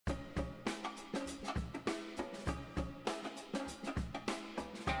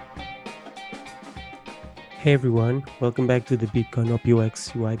Hey everyone, welcome back to the Bitcoin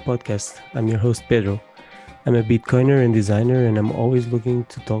OpUX UI podcast. I'm your host Pedro. I'm a Bitcoiner and designer, and I'm always looking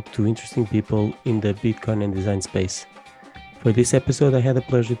to talk to interesting people in the Bitcoin and design space. For this episode, I had the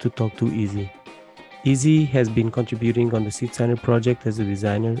pleasure to talk to Easy. Easy has been contributing on the SeedSigner project as a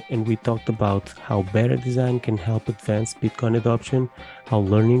designer, and we talked about how better design can help advance Bitcoin adoption, how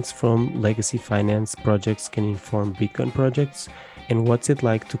learnings from legacy finance projects can inform Bitcoin projects, and what's it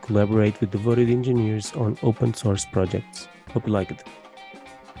like to collaborate with devoted engineers on open source projects. Hope you like it.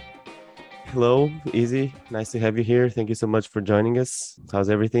 Hello, Easy. Nice to have you here. Thank you so much for joining us. How's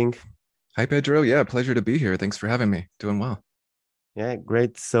everything? Hi, Pedro. Yeah, pleasure to be here. Thanks for having me. Doing well. Yeah,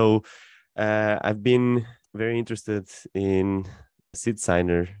 great. So, I've been very interested in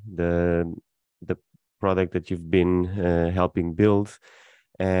SeedSigner, the product that you've been helping build,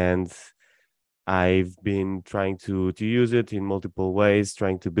 and I've been trying to use it in multiple ways,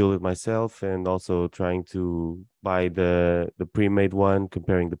 trying to build it myself, and also trying to buy the pre-made one,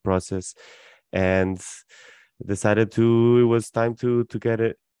 comparing the process, and decided it was time to get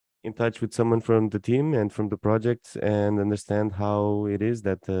it in touch with someone from the team and from the project and understand how it is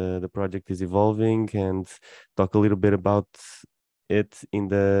that the project is evolving and talk a little bit about it in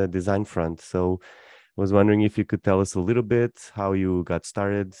the design front. So I was wondering if you could tell us a little bit how you got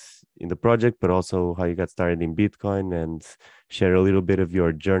started in the project, but also how you got started in Bitcoin and share a little bit of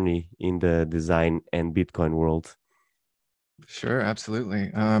your journey in the design and Bitcoin world. Sure,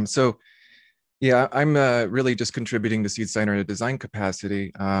 absolutely. Yeah, I'm really just contributing to SeedSigner in a design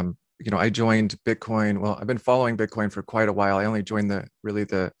capacity. I joined Bitcoin. Well, I've been following Bitcoin for quite a while. I only joined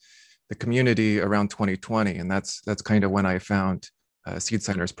the community around 2020, and that's kind of when I found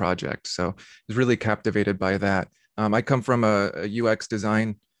SeedSigner's project. So I was really captivated by that. I come from a UX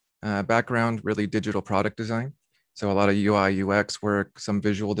design background, really digital product design. So a lot of UI, UX work, some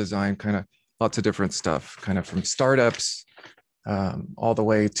visual design, kind of lots of different stuff, kind of from startups all the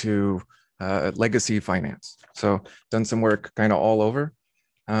way to legacy finance. So done some work kind of all over.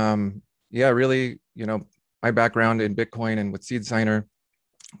 Yeah, really, my background in Bitcoin and with SeedSigner,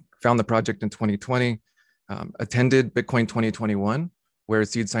 found the project in 2020, attended Bitcoin 2021, where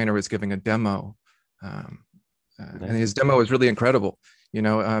SeedSigner was giving a demo. Um, and Nice. his demo was really incredible. He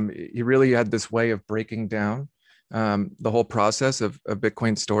really had this way of breaking down the whole process of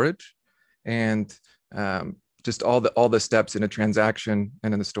Bitcoin storage and just all the steps in a transaction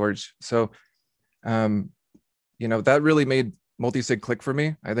and in the storage. So um, that really made multi-sig click for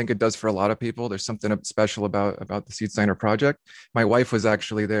me. I think it does for a lot of people. There's something special about the SeedSigner project. My wife was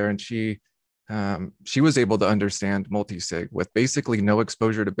actually there, and she was able to understand multi-sig with basically no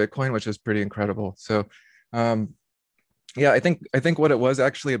exposure to Bitcoin, which is pretty incredible. So um, yeah, I think what it was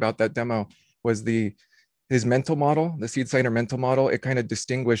actually about that demo was the his mental model, the SeedSigner mental model. It kind of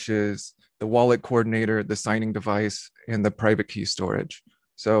distinguishes the wallet coordinator, the signing device, and the private key storage.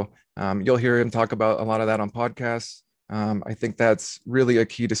 So you'll hear him talk about a lot of that on podcasts. I think that's really a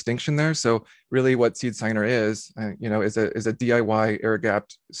key distinction there. So really, what SeedSigner is, is a DIY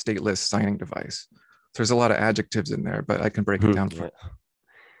air-gapped stateless signing device. So there's a lot of adjectives in there, but I can break it down for Yeah.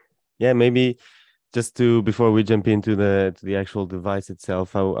 Yeah, maybe just to before we jump into the actual device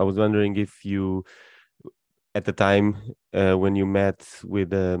itself, I was wondering if you at the time when you met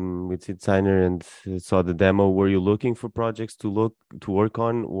with Sid Signer and saw the demo, were you looking for projects to work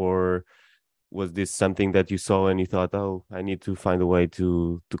on, or was this something that you saw and you thought, oh, I need to find a way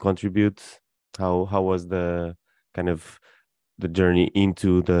to contribute? How was the kind of the journey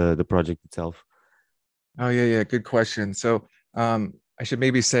into the project itself? Oh yeah, good question. So I should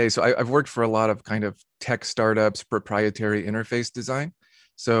maybe say, so I've worked for a lot of kind of tech startups, proprietary interface design.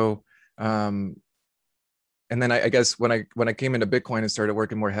 So um, and then I guess when I came into Bitcoin and started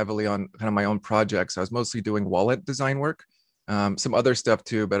working more heavily on kind of my own projects, I was mostly doing wallet design work, some other stuff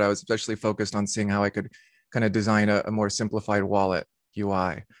too, but I was especially focused on seeing how I could kind of design a more simplified wallet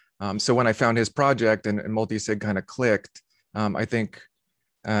UI. So when I found his project and multi-sig kind of clicked, I think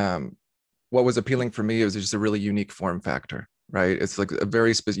um, what was appealing for me was just a really unique form factor, right? It's like a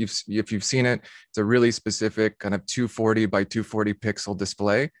very specific, if you've seen it, it's a really specific kind of 240 by 240 pixel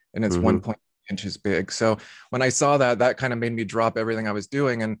display, and it's Mm-hmm. 1.inches big. So when I saw that, that kind of made me drop everything I was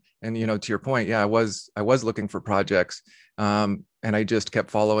doing. And to your point, yeah, I was looking for projects, and I just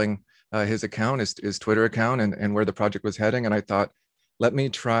kept following his account, his Twitter account, and where the project was heading. And I thought, let me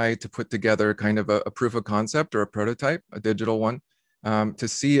try to put together kind of a proof of concept or a prototype, a digital one, to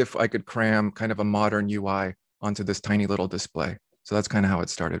see if I could cram kind of a modern UI onto this tiny little display. So that's kind of how it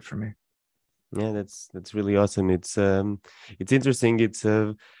started for me. Yeah, that's really awesome. It's interesting. It's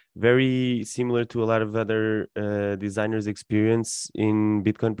very similar to a lot of other designers' experience in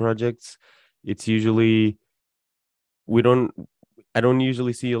Bitcoin projects. It's usually we don't I don't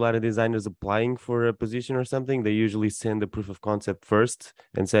usually see a lot of designers applying for a position or something. They usually send a proof of concept first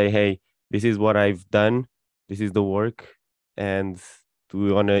and say, "Hey, this is what I've done. This is the work, and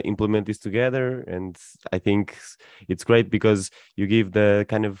we want to implement this together." And I think it's great because you give the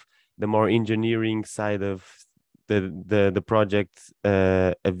kind of the more engineering side of the project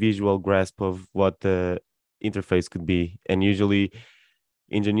a visual grasp of what the interface could be. And usually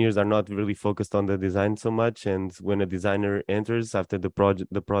engineers are not really focused on the design so much, and when a designer enters after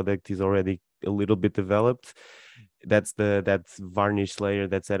the product is already a little bit developed, that's that varnish layer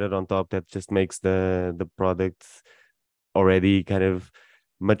that's added on top that just makes the product already kind of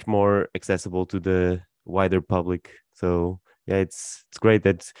much more accessible to the wider public. So yeah, it's great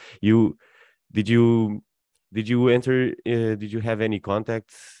that you did you did you enter did you have any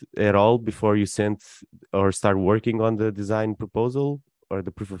contacts at all before you sent or start working on the design proposal or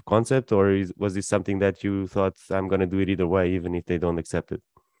the proof of concept, or was this something that you thought, I'm going to do it either way even if they don't accept it?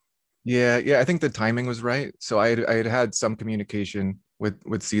 Yeah, I think the timing was right. So I had had some communication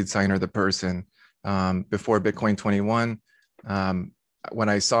with Seed Signer, the person, before Bitcoin 21. Um, when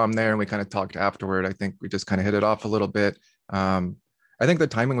I saw him there and we kind of talked afterward, I think we just kind of hit it off a little bit. I think the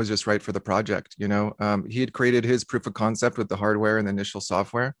timing was just right for the project. He had created his proof of concept with the hardware and the initial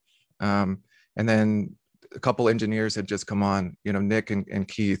software, and then a couple engineers had just come on. Nick and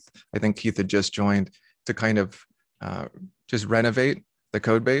Keith. I think Keith had just joined to kind of just renovate the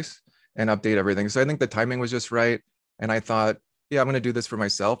code base and update everything. So I think the timing was just right. And I thought, yeah, I'm going to do this for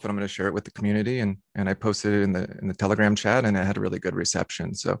myself and I'm going to share it with the community. And I posted it in the Telegram chat, and it had a really good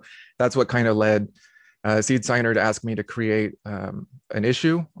reception. So that's what kind of led Seed Signer to ask me to create an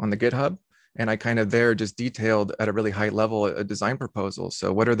issue on the GitHub. And I kind of there just detailed at a really high level a design proposal.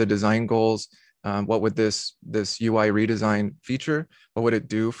 So what are the design goals? What would this UI redesign feature? What would it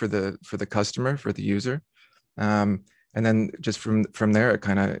do for the customer, for the user? And then just from there, it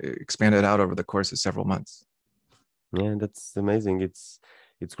kind of expanded out over the course of several months. Yeah, that's amazing.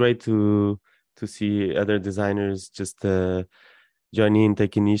 It's great to see other designers just join in,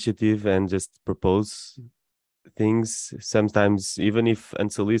 take initiative, and just propose things, sometimes even if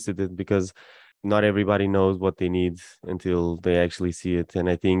unsolicited, because not everybody knows what they need until they actually see it. And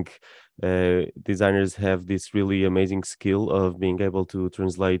I think designers have this really amazing skill of being able to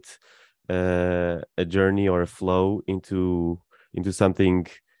translate a journey or a flow into something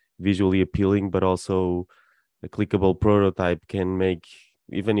visually appealing, but also a clickable prototype can make,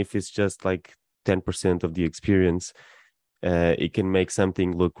 even if it's just like 10% of the experience, it can make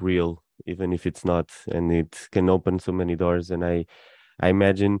something look real, even if it's not, and it can open so many doors. And I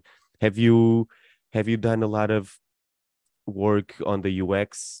imagine, have you done a lot of work on the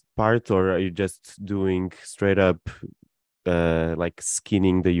UX part, or are you just doing straight up like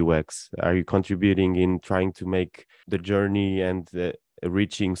skinning the UX? Are you contributing in trying to make the journey and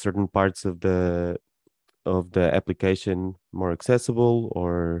reaching certain parts of the application more accessible,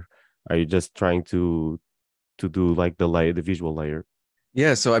 or are you just trying to do like the visual layer?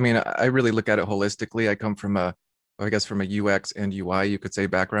 Yeah, so I mean, I really look at it holistically. I come from I guess from a UX and UI, you could say,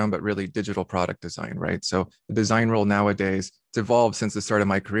 background, but really digital product design, right? So the design role nowadays, it's evolved since the start of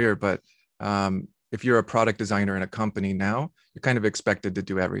my career, but if you're a product designer in a company now, you're kind of expected to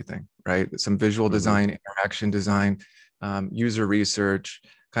do everything, right? Some visual design, interaction design, user research,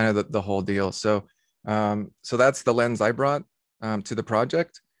 kind of the whole deal. So that's the lens I brought to the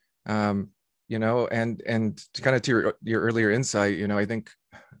project. And to kind of to your earlier insight, I think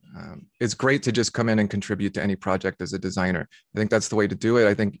it's great to just come in and contribute to any project as a designer. I think that's the way to do it.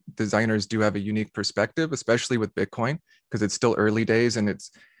 I think designers do have a unique perspective, especially with Bitcoin, because it's still early days and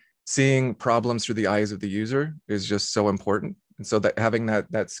it's seeing problems through the eyes of the user is just so important. And so that having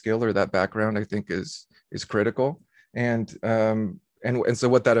that skill or that background, I think is critical. And so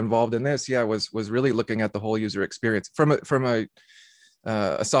what that involved in this, was really looking at the whole user experience from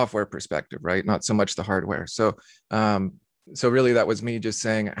a software perspective, right? Not so much the hardware. So really that was me just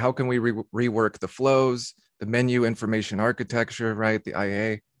saying, how can we rework the flows, the menu information architecture, right? The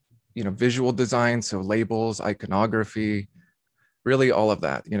IA, visual design, so labels, iconography, really all of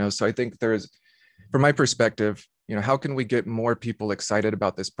that. So I think from my perspective, how can we get more people excited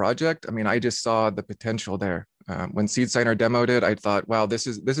about this project? I mean, I just saw the potential there. When Seed Signer demoed it, I thought, wow, this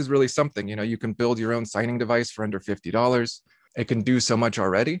is really something. You can build your own signing device for under $50. It can do so much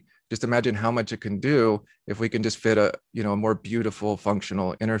already. Just imagine how much it can do if we can just fit a more beautiful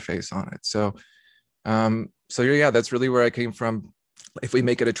functional interface on it. So yeah, that's really where I came from. If we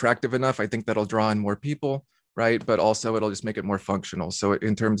make it attractive enough, I think that'll draw in more people, right? But also it'll just make it more functional. So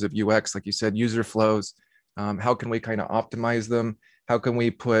in terms of UX, like you said, user flows, how can we kind of optimize them? How can we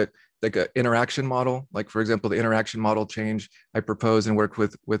put like an interaction model, like for example, the interaction model change I propose and work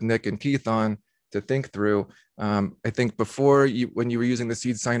with Nick and Keith on to think through. I think before when you were using the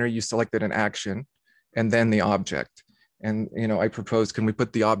seed signer, you selected an action and then the object. And I propose, can we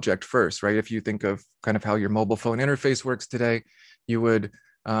put the object first, right? If you think of kind of how your mobile phone interface works today, you would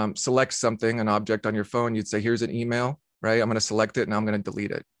select something, an object on your phone. You'd say, here's an email, right? I'm going to select it and I'm going to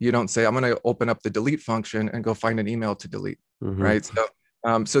delete it. You don't say, I'm going to open up the delete function and go find an email to delete, right?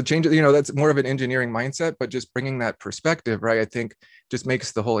 So change it, that's more of an engineering mindset, but just bringing that perspective, right? I think just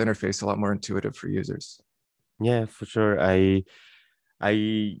makes the whole interface a lot more intuitive for users. Yeah, for sure. I've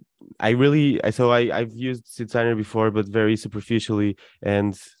used SeedSigner before, but very superficially.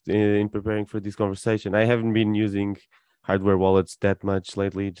 And in preparing for this conversation, I haven't been using hardware wallets that much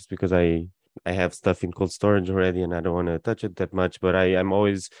lately, just because I have stuff in cold storage already, and I don't want to touch it that much. But I'm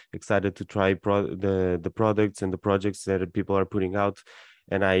always excited to try the products and the projects that people are putting out,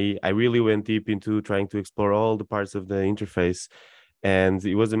 and I really went deep into trying to explore all the parts of the interface, and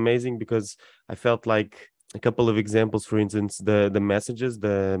it was amazing because I felt like a couple of examples. For instance, the messages,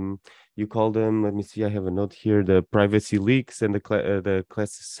 you call them, let me see, I have a note here, the privacy leaks and the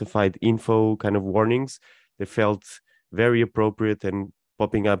classified info kind of warnings. They felt very appropriate and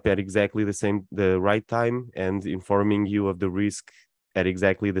popping up at exactly the right time, and informing you of the risk at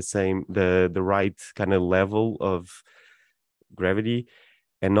exactly the right kind of level of gravity.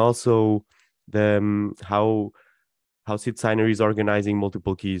 And also how SeedSigner is organizing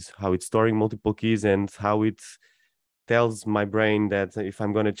multiple keys, how it's storing multiple keys, and how it tells my brain that if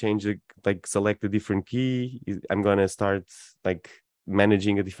I'm going to select a different key, I'm going to start like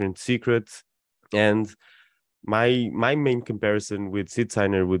managing a different secret. And my main comparison with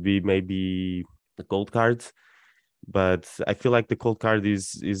SeedSigner would be maybe the Coldcard, but I feel like the Coldcard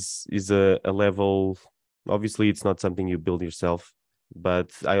is a level. Obviously, it's not something you build yourself,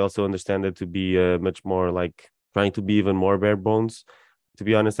 but I also understand it to be much more like trying to be even more bare bones. To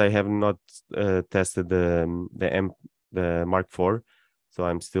be honest, I have not tested the Mark IV, so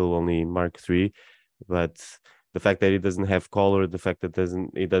I'm still only Mark III. But the fact that it doesn't have color, the fact that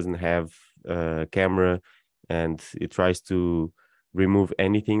it doesn't have camera, and it tries to remove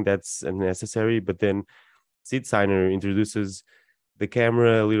anything that's unnecessary. But then SeedSigner introduces the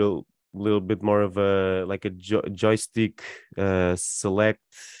camera a little bit more of a like a joystick select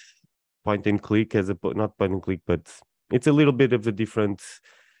point and click, not point and click, but it's a little bit of a different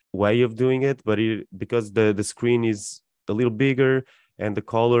way of doing it. But because the screen is a little bigger and the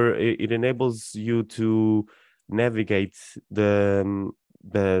color, it enables you to navigate the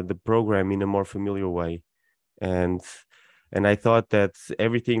program in a more familiar way. And I thought that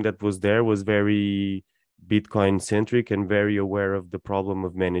everything that was there was very Bitcoin centric and very aware of the problem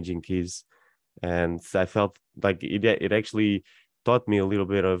of managing keys. And I felt like it actually taught me a little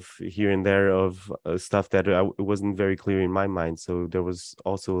bit of here and there of stuff that it wasn't very clear in my mind. So there was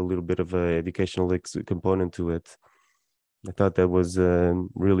also a little bit of an educational component to it. I thought that was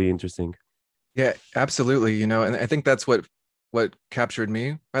really interesting. Yeah, absolutely. And I think that's what captured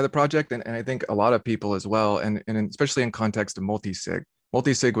me by the project, and I think a lot of people as well, and especially in context of multi-sig.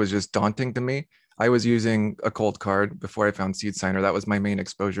 Multi-sig was just daunting to me. I was using a Coldcard before I found SeedSigner. That was my main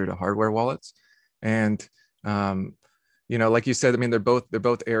exposure to hardware wallets. And like you said, I mean, they're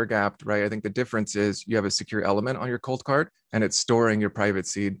both air gapped, right? I think the difference is you have a secure element on your Coldcard and it's storing your private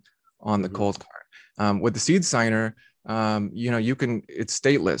seed on the Coldcard. With the SeedSigner, it's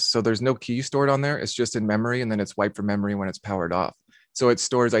stateless. So there's no key stored on there. It's just in memory, and then it's wiped from memory when it's powered off. So it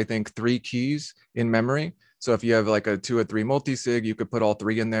stores, I think, 3 keys in memory. So if you have like a 2 or 3 multi-sig, you could put all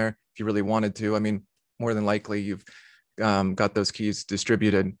 3 in there if you really wanted to. I mean, more than likely you've got those keys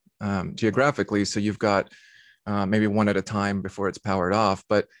distributed geographically. So you've got maybe one at a time before it's powered off.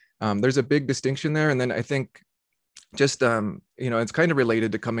 But there's a big distinction there. And then I think just it's kind of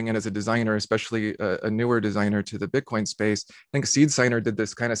related to coming in as a designer, especially a newer designer to the Bitcoin space. I think SeedSigner did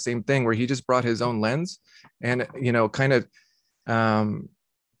this kind of same thing where he just brought his own lens and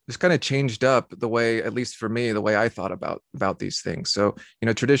just kind of changed up the way, at least for me, the way I thought about these things. So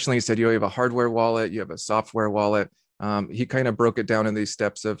traditionally he said you have a hardware wallet, you have a software wallet. He kind of broke it down in these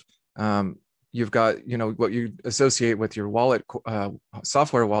steps of you've got what you associate with your wallet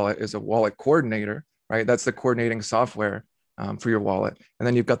software wallet is a wallet coordinator, right? That's the coordinating software for your wallet. And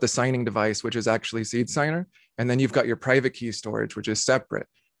then you've got the signing device, which is actually SeedSigner. And then you've got your private key storage, which is separate,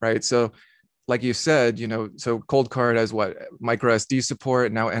 right? So like you said, so Coldcard has what? Micro SD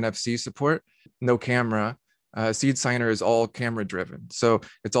support, now NFC support, no camera. SeedSigner is all camera driven. So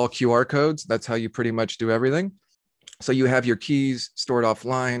it's all QR codes. That's how you pretty much do everything. So you have your keys stored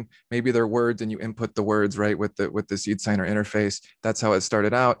offline. Maybe they're words, and you input the words right with the Seed Signer interface. That's how it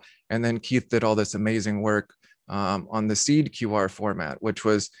started out. And then Keith did all this amazing work on the Seed QR format, which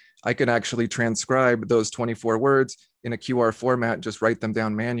was I could actually transcribe those 24 words in a QR format, just write them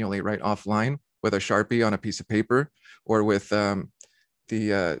down manually, right offline with a Sharpie on a piece of paper, or with the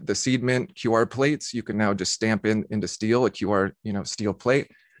Seedmint QR plates. You can now just stamp into steel a QR steel plate,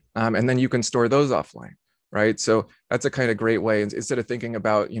 and then you can store those offline, right? So that's a kind of great way. Instead of thinking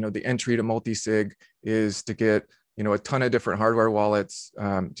about the entry to multi-sig is to get a ton of different hardware wallets,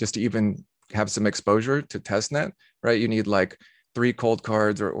 just to even have some exposure to testnet, right? You need like 3 cold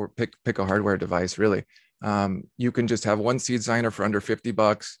cards, or pick a hardware device, really. You can just have one Seed Signer for under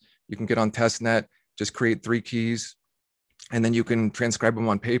 $50. You can get on testnet, just create 3 keys, and then you can transcribe them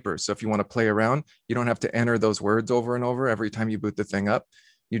on paper. So if you want to play around, you don't have to enter those words over and over every time you boot the thing up.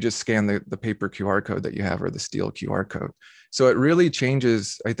 You just scan the paper QR code that you have, or the steel QR code. So it really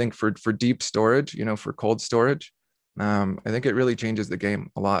changes, I think, for deep storage, for cold storage. I think it really changes the game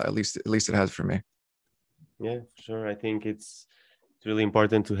a lot. At least it has for me. Yeah, sure. I think it's really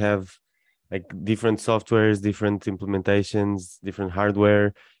important to have like different softwares, different implementations, different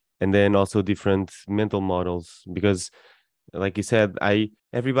hardware, and then also different mental models, because like you said,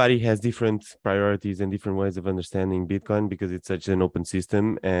 everybody has different priorities and different ways of understanding Bitcoin, because it's such an open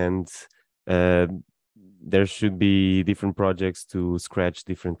system, and uh, there should be different projects to scratch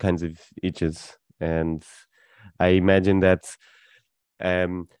different kinds of itches. And I imagine that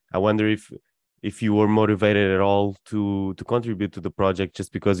I wonder if you were motivated at all to contribute to the project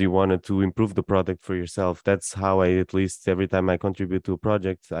just because you wanted to improve the product for yourself. That's how I, at least every time I contribute to a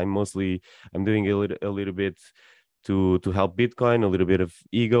project, I'm doing a little bit to help Bitcoin, a little bit of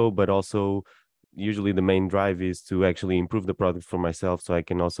ego, but also usually the main drive is to actually improve the product for myself, so I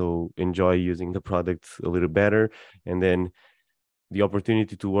can also enjoy using the product a little better. And then the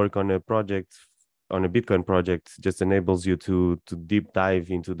opportunity to work on a project, on a Bitcoin project, just enables you to deep dive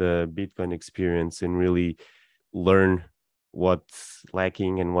into the Bitcoin experience and really learn what's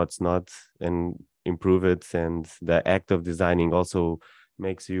lacking and what's not, and improve it. And the act of designing also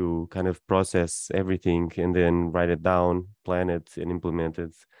makes you kind of process everything and then write it down, plan it, and implement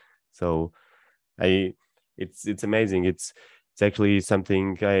it. So I it's amazing. It's actually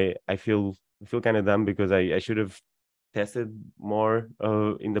something I feel kind of dumb, because I should have tested more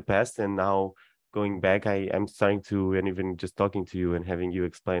in the past, and now going back, I'm starting to, and even just talking to you and having you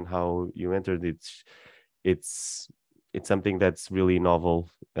explain how you entered it, it's it's something that's really novel,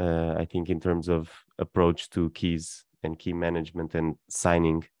 I think, in terms of approach to keys and key management and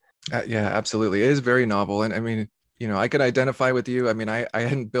signing. Yeah, absolutely. It is very novel. And I mean, I could identify with you. I mean, I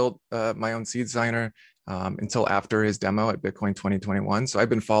hadn't built my own Seed Signer until after his demo at Bitcoin 2021. So I've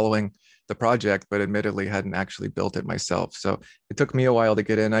been following the project, but admittedly hadn't actually built it myself. So it took me a while to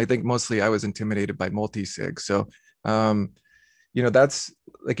get in. I think mostly I was intimidated by multi-sig. So, that's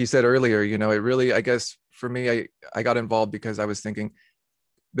like you said earlier, it really, I guess for me, I got involved because I was thinking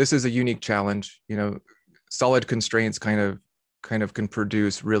this is a unique challenge. Solid constraints kind of can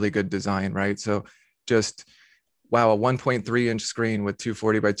produce really good design, right? So just wow, a 1.3-inch screen with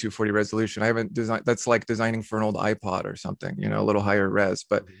 240 by 240 resolution. I haven't designed, that's like designing for an old iPod or something, a little higher res,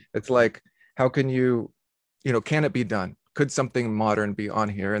 but it's like, how can can it be done? Could something modern be on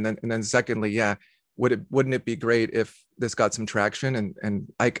here? And then secondly, yeah, wouldn't it be great if this got some traction, and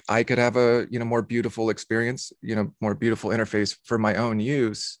I could have a more beautiful experience, more beautiful interface for my own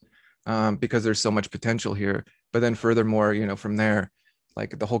use, because there's so much potential here. But then furthermore, from there,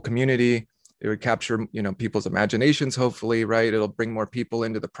 like the whole community, it would capture people's imaginations, hopefully, right? It'll bring more people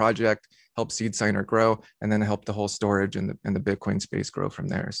into the project, help Seed Signer grow, and then help the whole storage and the Bitcoin space grow from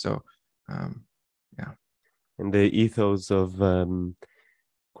there. So yeah. And the ethos of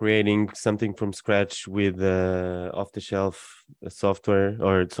creating something from scratch with off-the-shelf software,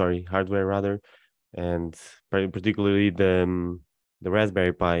 or sorry, hardware rather, and particularly the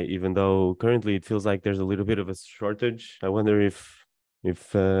Raspberry Pi. Even though currently it feels like there's a little bit of a shortage, I wonder if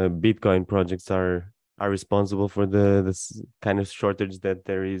Bitcoin projects are responsible for this kind of shortage that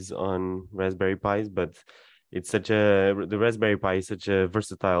there is on Raspberry Pis. But the Raspberry Pi is such a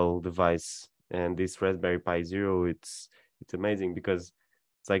versatile device, and this Raspberry Pi Zero, it's amazing because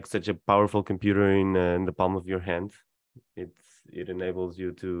it's like such a powerful computer in the palm of your hand. It enables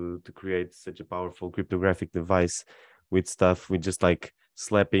you to create such a powerful cryptographic device with just like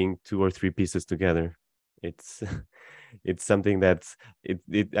slapping 2 or 3 pieces together. It's it's something that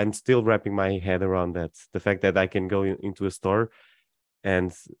I'm still wrapping my head around, that the fact that I can go into a store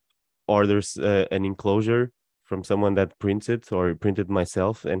and order an enclosure from someone that prints it or printed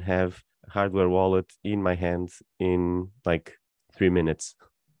myself, and have hardware wallet in my hands in like 3 minutes.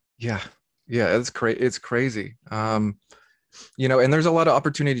 Yeah. Yeah, it's crazy. And there's a lot of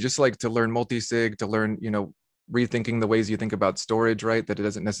opportunity just like to learn multi-sig, to learn, rethinking the ways you think about storage, right? That it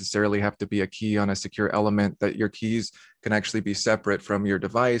doesn't necessarily have to be a key on a secure element, that your keys can actually be separate from your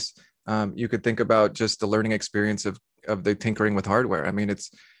device. You could think about just the learning experience of the tinkering with hardware. I mean,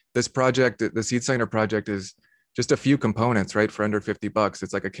 it's this project, the Seed Signer project is just a few components, right? For under $50.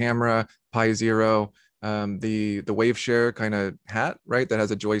 It's like a camera, Pi Zero, the Waveshare kind of hat, right? That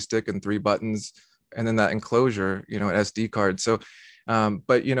has a joystick and 3 buttons, and then that enclosure, an SD card. So,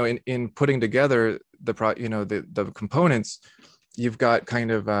 but in putting together the components, you've got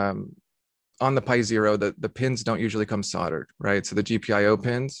kind of on the Pi Zero, the pins don't usually come soldered, right? So the GPIO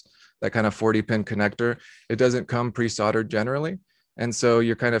pins, that kind of 40 pin connector, it doesn't come pre-soldered generally. And so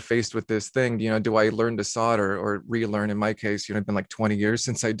you're kind of faced with this thing, do I learn to solder or relearn? In my case, it's been like 20 years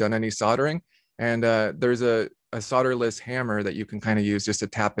since I'd done any soldering. And there's a solderless hammer that you can kind of use just to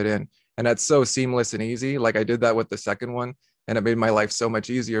tap it in. And that's so seamless and easy. Like I did that with the second one and it made my life so much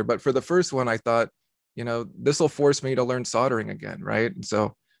easier. But for the first one, I thought, this will force me to learn soldering again, right? And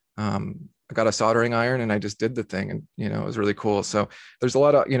so I got a soldering iron and I just did the thing, and it was really cool. So there's a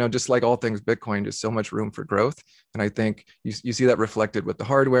lot of, just like all things Bitcoin, just so much room for growth. And I think you see that reflected with the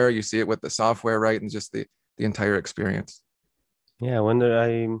hardware, you see it with the software, right? And just the entire experience. Yeah, I wonder.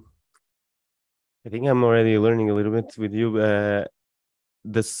 I think I'm already learning a little bit with you.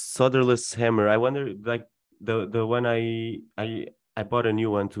 The solderless hammer. I wonder, like the one I bought a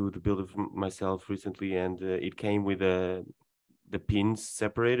new one to build it for myself recently, and it came with the pins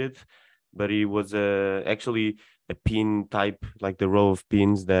separated, but it was actually a pin type, like the row of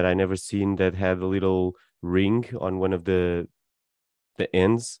pins that I never seen, that had a little ring on one of the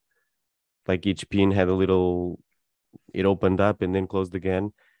ends. Like each pin had a little, it opened up and then closed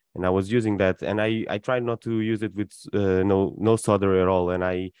again. And I was using that, and I tried not to use it with no solder at all. And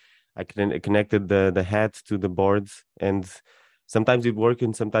I connected the hat to the board, and sometimes it worked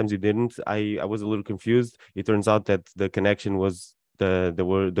and sometimes it didn't. I was a little confused. It turns out that the connection was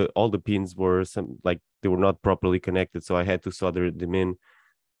the all the pins were some, like, they were not properly connected, so I had to solder them in.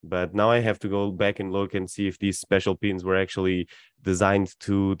 But now I have to go back and look and see if these special pins were actually designed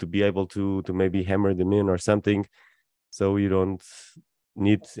to be able to maybe hammer them in or something, so you don't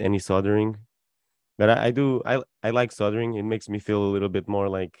need any soldering. But I like soldering. It makes me feel a little bit more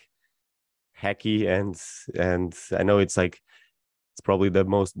like hacky, and I know it's like it's probably the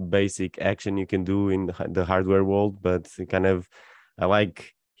most basic action you can do in the hardware world, but it kind of, I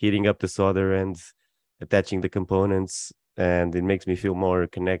like heating up the solder and attaching the components, and it makes me feel more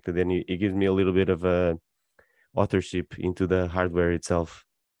connected, and it gives me a little bit of a authorship into the hardware itself.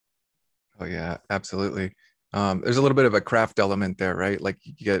 Oh yeah, absolutely. There's a little bit of a craft element there, right? Like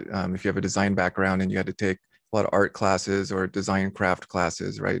you get if you have a design background and you had to take a lot of art classes or design craft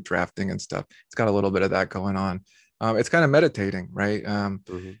classes, right? Drafting and stuff. It's got a little bit of that going on. It's kind of meditating, right?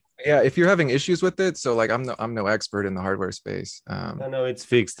 Mhm. Yeah, if you're having issues with it, so like I'm no expert in the hardware space. No, it's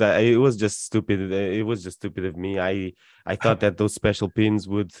fixed. It was just stupid. It was just stupid of me. I thought that those special pins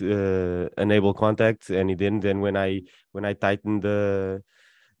would enable contact, and it didn't. And when I tightened the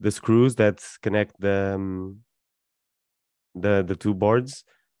screws that connect the two boards,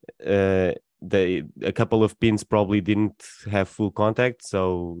 uh, a couple of pins probably didn't have full contact,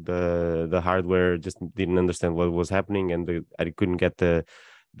 so the hardware just didn't understand what was happening, and I couldn't get the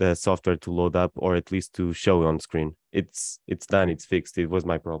software to load up, or at least to show on screen. It's done. It's fixed. It was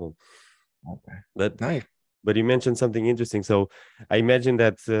my problem. Okay. But Nice. but you mentioned something interesting. So I imagine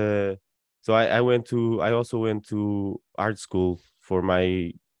that. So I also went to art school for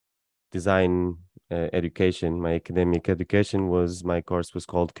my design education. My academic education was, my course was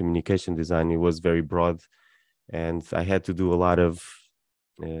called communication design. It was very broad, and I had to do a lot of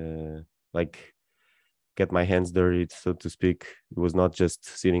like get my hands dirty, so to speak. It was not just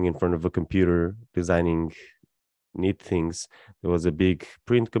sitting in front of a computer designing neat things. There was a big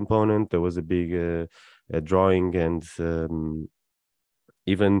print component. There was a big drawing, and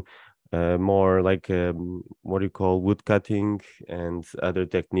even more like what do you call, wood cutting and other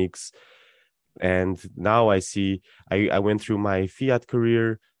techniques. And now I see, I went through my fiat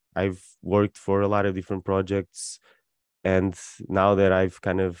career. I've worked for a lot of different projects, and now that I've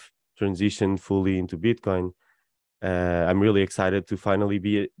kind of transitioned fully into Bitcoin, I'm really excited to finally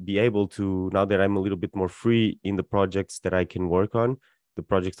be able to, now that I'm a little bit more free in the projects that I can work on, the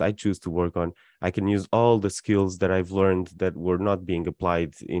projects I choose to work on, I can use all the skills that I've learned that were not being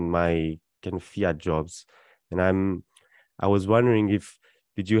applied in my kind of fiat jobs. And I was wondering if,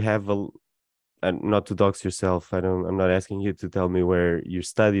 did you have and not to dox yourself, I'm not asking you to tell me where you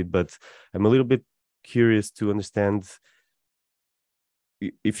studied, but I'm a little bit curious to understand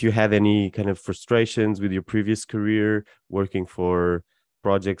if you had any kind of frustrations with your previous career working for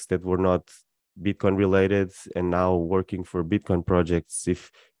projects that were not Bitcoin related, and now working for Bitcoin projects,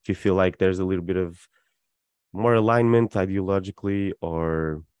 if you feel like there's a little bit of more alignment ideologically,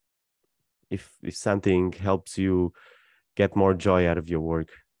 or if something helps you get more joy out of your work.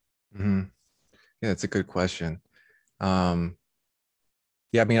 Hmm. Yeah, that's a good question. Um,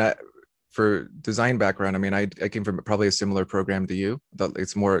 yeah, I mean, for design background, I mean, I came from probably a similar program to you.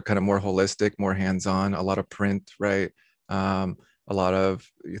 It's more kind of more holistic, more hands-on, a lot of print, right? A lot of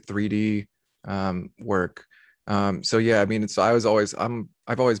 3D work. So yeah, I mean, it's I've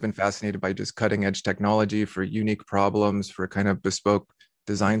always been fascinated by just cutting edge technology for unique problems, for kind of bespoke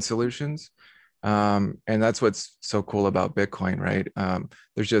design solutions. And that's what's so cool about Bitcoin, right?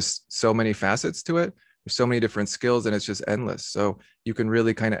 There's just so many facets to it. There's so many different skills, and it's just endless. So you can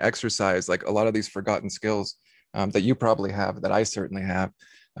really kind of exercise like a lot of these forgotten skills that you probably have, that I certainly have,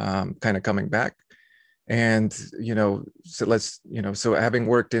 kind of coming back. And so having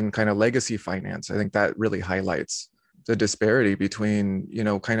worked in kind of legacy finance, I think that really highlights the disparity between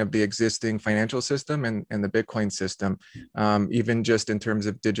kind of the existing financial system and the Bitcoin system. Even just in terms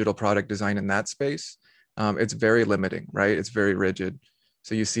of digital product design in that space, it's very limiting, right? It's very rigid.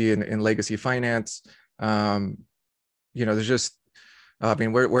 So you see in legacy finance, um, there's just I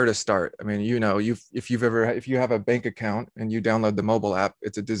mean, where to start? I mean, if you have a bank account and you download the mobile app,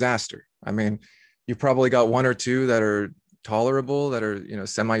 it's a disaster. I mean, you've probably got one or two that are tolerable, that are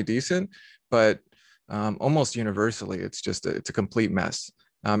semi decent, but almost universally, it's a complete mess.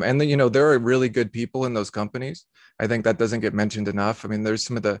 And then there are really good people in those companies. I think that doesn't get mentioned enough. I mean, there's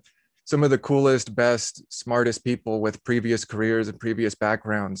some of the coolest, best, smartest people with previous careers and previous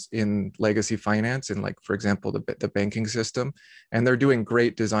backgrounds in legacy finance and, like, for example, the banking system. And they're doing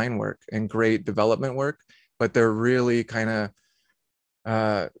great design work and great development work, but they're really kind of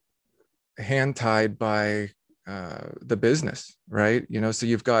uh, hand tied by the business, right? So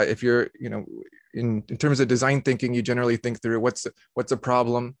you've got, if you're, in terms of design thinking, you generally think through what's a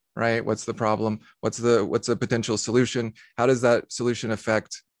problem, right? What's the problem? What's a potential solution? How does that solution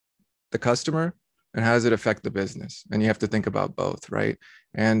affect the customer, and how does it affect the business? And you have to think about both, right?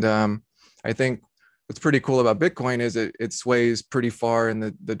 And I think what's pretty cool about Bitcoin is it sways pretty far in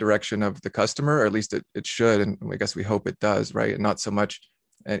the direction of the customer, or at least it should, and I guess we hope it does, right? And not so much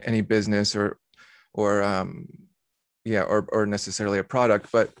any business or yeah, or necessarily a product,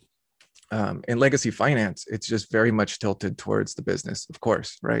 but in legacy finance, it's just very much tilted towards the business, of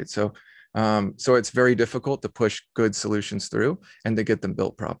course, right? So it's very difficult to push good solutions through and to get them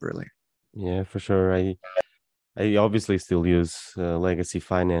built properly. Yeah, for sure. I obviously still use legacy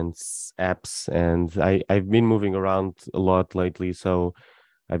finance apps, and I've been moving around a lot lately. So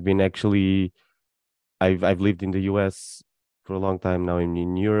I've been actually I've lived in the US for a long time now,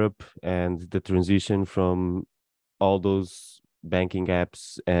 in Europe, and the transition from all those banking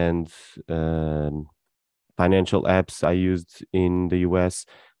apps and financial apps I used in the US,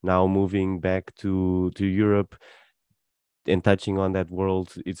 now moving back to Europe and touching on that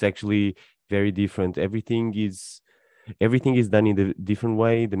world, it's actually very different. Everything is done in a different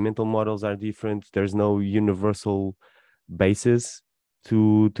way. The mental models are different. There's no universal basis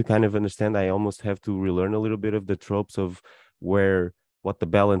to kind of understand. I almost have to relearn a little bit of the tropes of where what the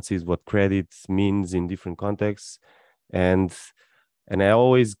balance is, what credit means in different contexts. And and I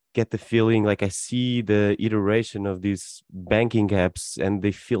always get the feeling like I see the iteration of these banking apps, and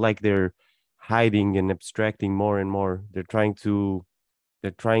they feel like they're hiding and abstracting more and more. They're trying to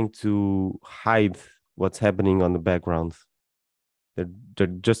hide what's happening on the background. They're they're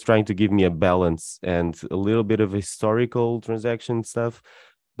just trying to give me a balance and a little bit of historical transaction stuff,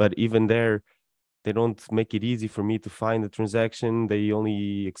 but even there, they don't make it easy for me to find the transaction. They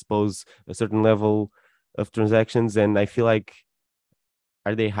only expose a certain level of transactions, and I feel like,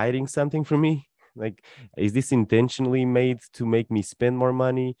 are they hiding something from me? Like, is this intentionally made to make me spend more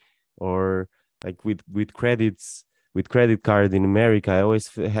money? Or like with credit card in America, I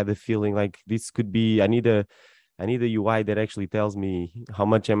always had a feeling like this could be, I need a UI that actually tells me how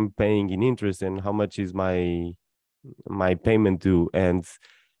much I'm paying in interest and how much is my payment due. And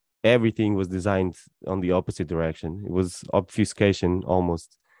everything was designed on the opposite direction. It was obfuscation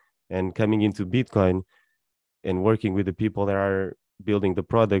almost. And coming into Bitcoin and working with the people that are building the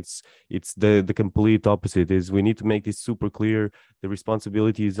products, it's the complete opposite. Is we need to make this super clear. The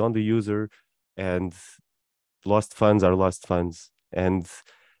responsibility is on the user, and lost funds are lost funds. And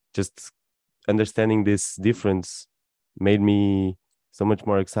just understanding this difference made me so much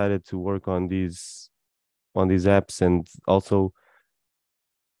more excited to work on these apps. And also,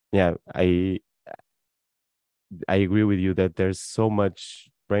 yeah, I agree with you that there's so much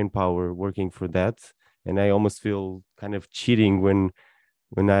brain power working for that, and I almost feel kind of cheating when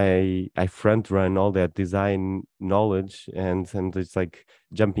I front run all that design knowledge, and it's like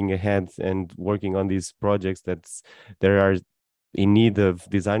jumping ahead and working on these projects that's there are in need of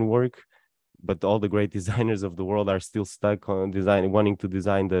design work, but all the great designers of the world are still stuck on design, wanting to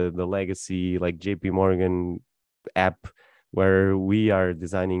design the legacy like JP Morgan app, where we are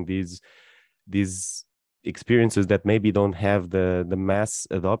designing these experiences that maybe don't have the mass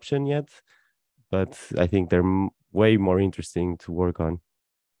adoption yet, but I think they're way more interesting to work on.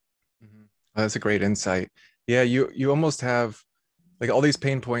 Mhm. That's a great insight. Yeah, you almost have like all these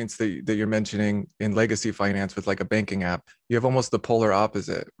pain points that you're mentioning in legacy finance with like a banking app. You have almost the polar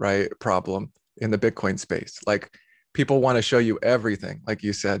opposite, right? Problem in the Bitcoin space. Like people want to show you everything, like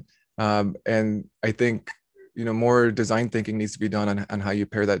you said. And I think, more design thinking needs to be done on how you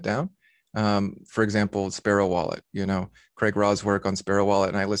pare that down. For example, Sparrow Wallet, Craig Raw's work on Sparrow Wallet,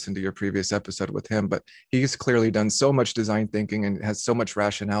 and I listened to your previous episode with him, but he's clearly done so much design thinking and has so much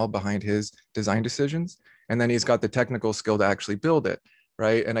rationale behind his design decisions. And then he's got the technical skill to actually build it,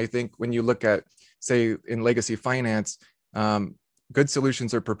 right? And I think when you look at, say, in legacy finance, good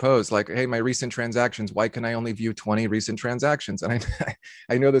solutions are proposed like, hey, my recent transactions, why can I only view 20 recent transactions? And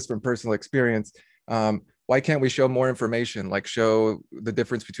I know this from personal experience. Why can't we show more information, like show the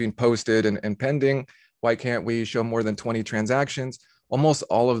difference between posted and pending? Why can't we show more than 20 transactions? Almost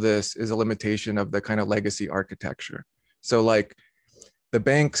all of this is a limitation of the kind of legacy architecture. So like the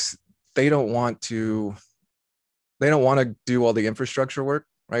banks, they don't want to do all the infrastructure work,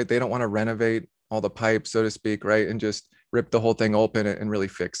 right? They don't want to renovate all the pipes, so to speak, right? And just rip the whole thing open and really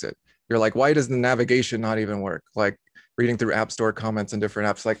fix it. You're like, why does the navigation not even work? Like reading through App Store comments and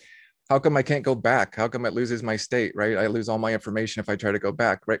different apps, like, how come I can't go back? How come it loses my state, right? I lose all my information if I try to go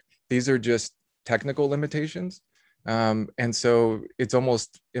back, right? These are just technical limitations. And so it's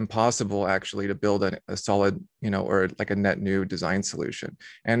almost impossible actually to build a solid, or like a net new design solution.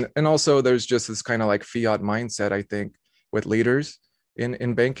 And also there's just this kind of like fiat mindset, I think, with leaders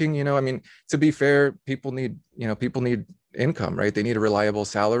in banking. I mean, to be fair, people need income, right? They need a reliable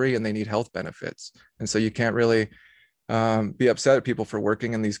salary and they need health benefits. And so you can't really be upset at people for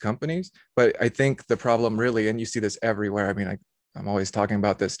working in these companies. But I think the problem really, and you see this everywhere. I mean, I'm always talking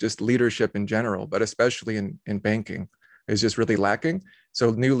about this, just leadership in general, but especially in banking, is just really lacking.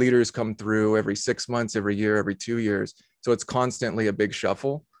 So new leaders come through every 6 months, every year, every 2 years. So it's constantly a big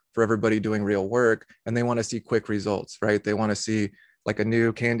shuffle for everybody doing real work, and they want to see quick results, right? They want to see like a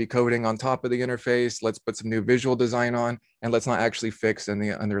new candy coating on top of the interface. Let's put some new visual design on, and let's not actually fix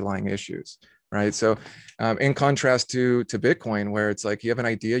any underlying issues, right? So in contrast to Bitcoin, where it's like you have an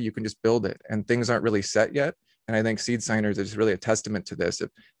idea, you can just build it, and things aren't really set yet. And I think Seed Signers is really a testament to this,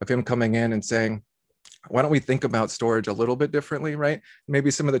 of him coming in and saying, why don't we think about storage a little bit differently, right? Maybe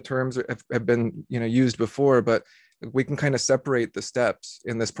some of the terms have been used before, but we can kind of separate the steps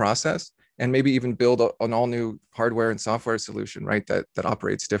in this process and maybe even build an all new hardware and software solution, right? That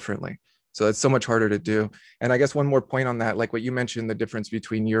operates differently. So it's so much harder to do. And I guess one more point on that, like what you mentioned, the difference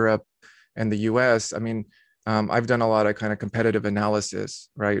between Europe and the US. I mean, I've done a lot of kind of competitive analysis,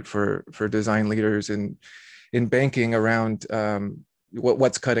 right, for design leaders in banking around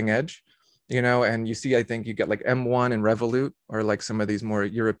what's cutting edge, and you see, I think you get like M1 and Revolut, or like some of these more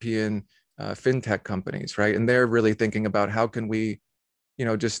European fintech companies, right? And they're really thinking about how can we,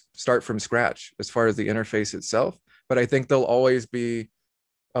 just start from scratch as far as the interface itself. But I think they'll always be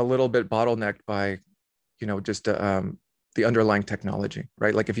a little bit bottlenecked by, just the underlying technology,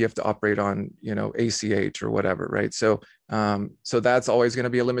 right? Like if you have to operate on, ACH or whatever, right? So that's always going to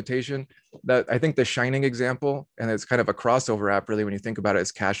be a limitation. That I think the shining example, and it's kind of a crossover app really when you think about it,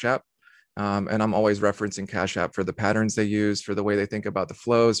 is Cash App. And I'm always referencing Cash App for the patterns they use, for the way they think about the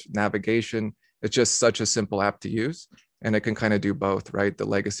flows, navigation. It's just such a simple app to use, and it can kind of do both, right? The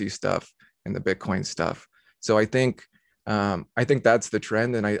legacy stuff and the Bitcoin stuff. So I think that's the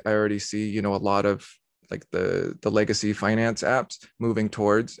trend, and I already see a lot of like the legacy finance apps moving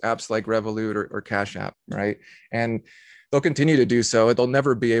towards apps like Revolut or Cash App, right? And they'll continue to do so. They'll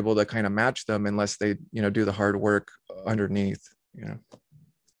never be able to kind of match them unless they do the hard work underneath.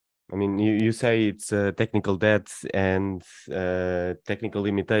 I mean, you say it's technical debt and technical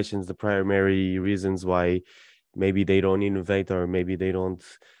limitations, the primary reasons why maybe they don't innovate or maybe they don't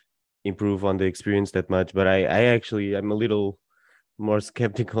improve on the experience that much. But I actually, I'm a little more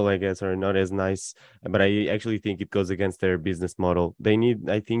skeptical, I guess, or not as nice. But I actually think it goes against their business model.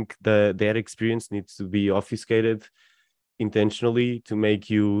 I think their experience needs to be obfuscated intentionally to make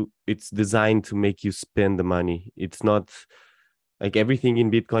you, it's designed to make you spend the money. It's not like everything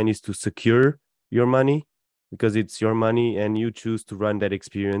in Bitcoin is to secure your money, because it's your money and you choose to run that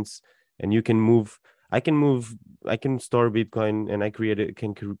experience. And you can move, I can store Bitcoin, and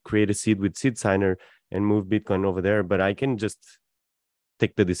create a seed with Seed Signer and move Bitcoin over there, but I can just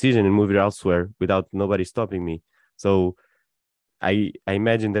take the decision and move it elsewhere without nobody stopping me. So I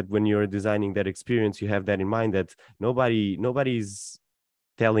imagine that when you're designing that experience, you have that in mind, that nobody's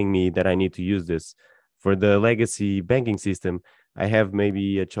telling me that I need to use this. For the legacy banking system, I have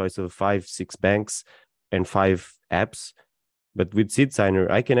maybe a choice of 5, 6 banks and 5 apps. But with Seed Signer,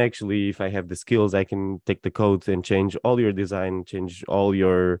 I can actually, if I have the skills, I can take the code and change all your design, change all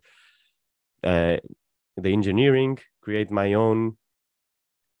your uh, the engineering, create my own,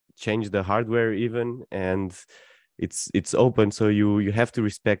 change the hardware even, and it's open. So you have to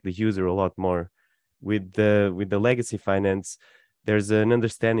respect the user a lot more. With the legacy finance, there's an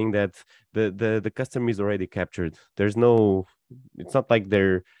understanding that the customer is already captured. There's no, it's not like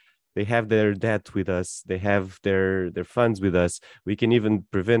they have their debt with us, they have their funds with us. We can even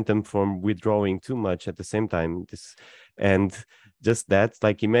prevent them from withdrawing too much at the same time. This, and just that,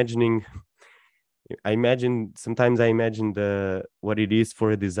 like imagining, sometimes I imagine the what it is for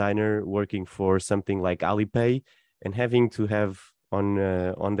a designer working for something like Alipay, and having to have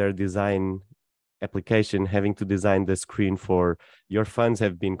on their design application, having to design the screen for your funds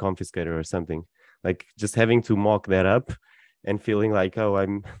have been confiscated or something. Like just having to mock that up and feeling like, oh,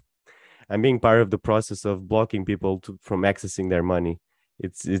 I'm being part of the process of blocking people from accessing their money.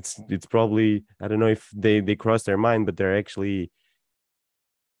 It's probably, I don't know if they cross their mind, but they're actually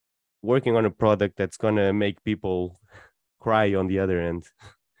working on a product that's gonna make people cry on the other end.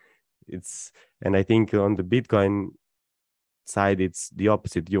 It's, and I think on the Bitcoin side, it's the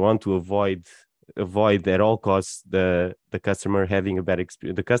opposite. You want to avoid at all costs the customer having a bad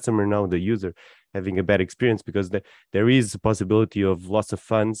experience, the customer, no, the user having a bad experience, because there is a possibility of loss of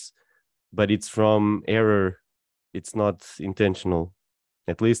funds, but it's from error. It's not intentional.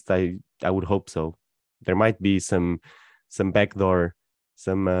 At least I would hope so. There might be some backdoor,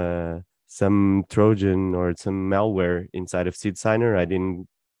 some Trojan or some malware inside of Seed Signer. I didn't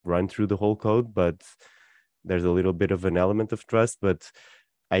run through the whole code, but there's a little bit of an element of trust. But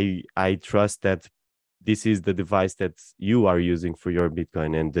I trust that this is the device that you are using for your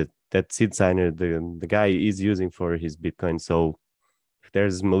Bitcoin, and that Seed Signer, the guy is using for his Bitcoin. So if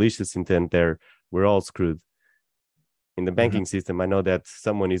there's malicious intent there, we're all screwed. In the banking system, I know that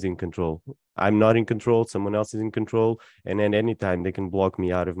someone is in control. I'm not in control, someone else is in control, and at any time they can block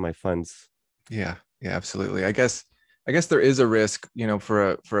me out of my funds. Yeah, absolutely. I guess there is a risk,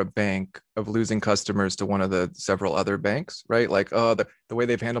 for a bank of losing customers to one of the several other banks, right? Like, oh, the way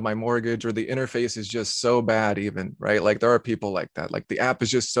they've handled my mortgage, or the interface is just so bad, even, right? Like there are people like that. Like the app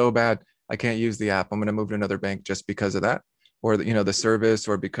is just so bad, I can't use the app. I'm going to move to another bank just because of that, or the service,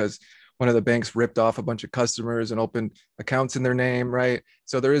 or because one of the banks ripped off a bunch of customers and opened accounts in their name, right?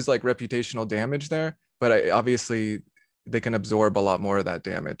 So there is like reputational damage there, but obviously they can absorb a lot more of that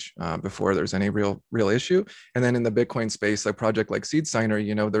damage before there's any real issue. And then in the Bitcoin space, a project like Seed Signer,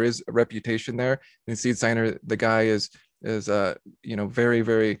 there is a reputation there. And Seed Signer, the guy is very,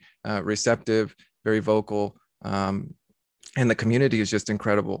 very receptive, very vocal. And the community is just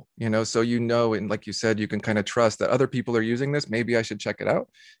incredible, so and like you said, you can kind of trust that other people are using this. Maybe I should check it out.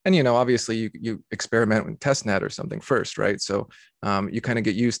 And obviously you experiment with testnet or something first, right? So you kind of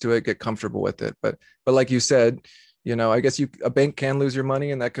get used to it, get comfortable with it. But like you said, I guess a bank can lose your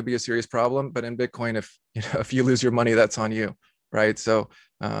money, and that could be a serious problem. But in Bitcoin, if you lose your money, that's on you, right? So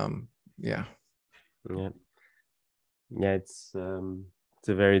yeah. It's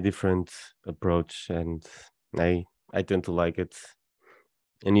a very different approach, and I tend to like it.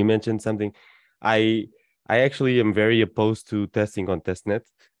 And you mentioned something. I actually am very opposed to testing on testnet.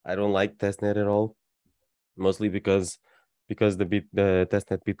 I don't like testnet at all, mostly because the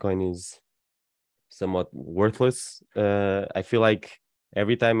testnet Bitcoin is somewhat worthless. I feel like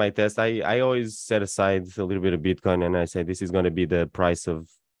every time I test, I always set aside a little bit of Bitcoin, and I say this is going to be the price of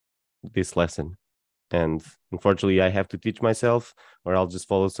this lesson. And unfortunately, I have to teach myself, or I'll just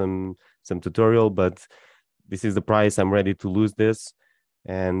follow some tutorial. But this is the price. I'm ready to lose this.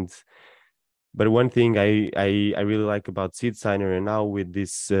 And but one thing I really like about Seed Signer, and now with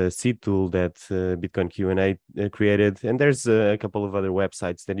this seed tool that Bitcoin Q&A created, and there's a couple of other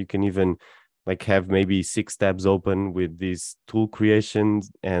websites that you can even like have maybe 6 tabs open with these tool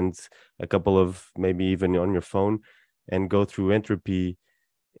creations, and a couple of maybe even on your phone, and go through entropy,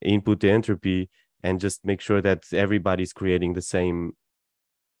 input the entropy, and just make sure that everybody's creating the same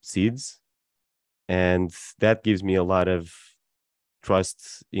seeds. and that gives me a lot of trust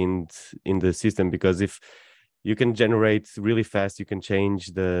in the system, because if you can generate really fast, you can change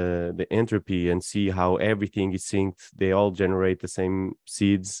the entropy and see how everything is synced. They all generate the same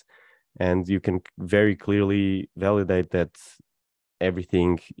seeds, and you can very clearly validate that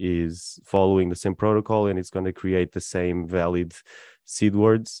everything is following the same protocol and it's going to create the same valid seed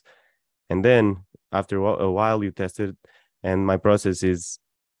words. And then after a while you test it, and my process is,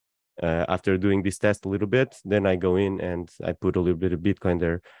 after doing this test a little bit, then I go in and I put a little bit of Bitcoin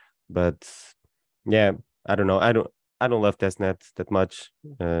there. But yeah, I don't know. I don't love testnet that much.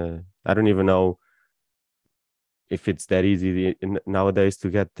 I don't even know if it's that easy nowadays to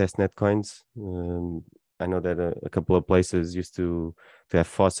get testnet coins. I know that a couple of places used to have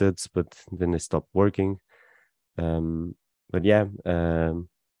faucets, but then they stopped working. But yeah,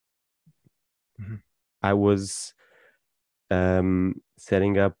 I was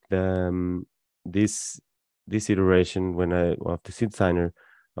setting up this this iteration when I of the seed signer.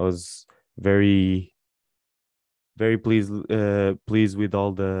 I was very pleased with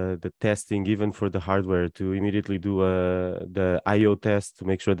all the testing, even for the hardware, to immediately do the IO test to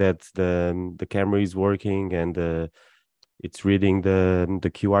make sure that the camera is working and it's reading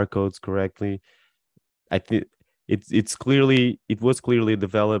the QR codes correctly. I think it was clearly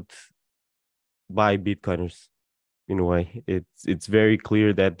developed by Bitcoiners in a way. It's very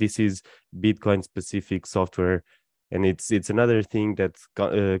clear that this is Bitcoin specific software, and it's another thing that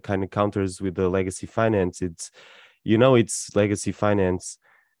kind of counters with the legacy finance. It's legacy finance,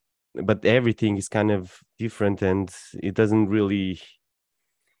 but everything is kind of different, and it doesn't really.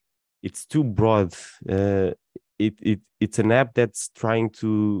 It's too broad. It's an app that's trying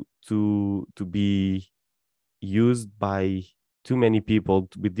to be used by too many people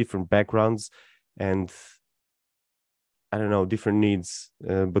with different backgrounds and, I don't know, different needs.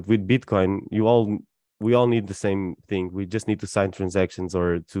 But with Bitcoin, we all need the same thing. We just need to sign transactions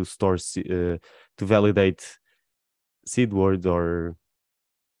or to store to validate seed words or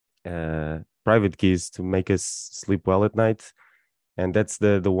private keys to make us sleep well at night. And that's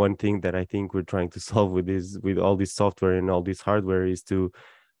the one thing that I think we're trying to solve with all this software and all this hardware, is to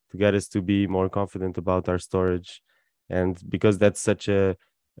get us to be more confident about our storage. And because that's such a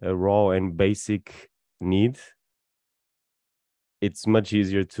raw and basic need, it's much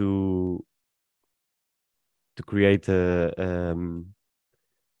easier to create a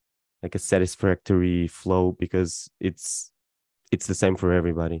like a satisfactory flow, because it's the same for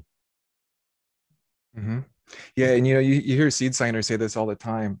everybody. Mm-hmm. Yeah, and you hear seed signers say this all the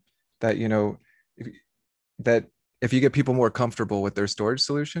time, that if, that if you get people more comfortable with their storage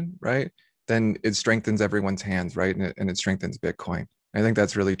solution, right, then it strengthens everyone's hands, right, and it strengthens Bitcoin. I think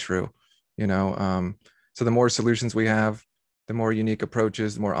that's really true. So the more solutions we have, the more unique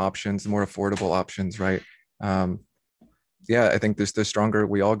approaches, the more options, the more affordable options, right? Um, yeah, I think the stronger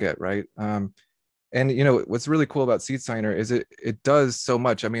we all get, right? And what's really cool about Seed Signer is it does so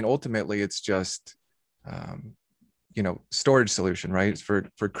much. I mean, ultimately, it's just um, storage solution, right? It's for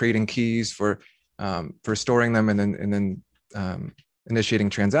creating keys, for storing them, and then initiating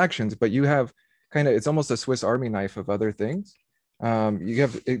transactions. But you have it's almost a Swiss Army knife of other things.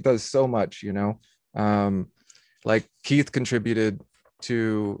 It does so much, like Keith contributed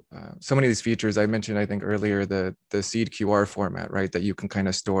to so many of these features. I mentioned, I think earlier, the seed QR format, right? That you can kind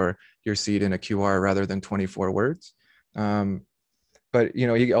of store your seed in a QR rather than 24 words. But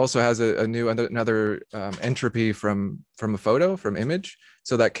he also has another entropy from a photo, from image,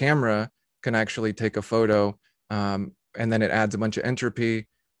 so that camera can actually take a photo, and then it adds a bunch of entropy,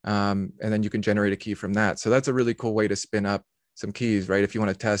 and then you can generate a key from that. So that's a really cool way to spin up some keys, right? If you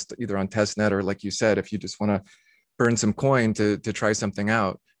want to test either on testnet, or like you said, if you just want to burn some coin to try something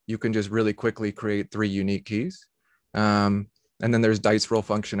out, you can just really quickly create 3 unique keys. And then there's dice roll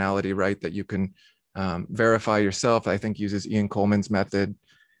functionality, right, that you can verify yourself. I think uses Ian Coleman's method,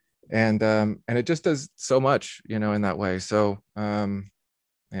 and it just does so much, in that way. So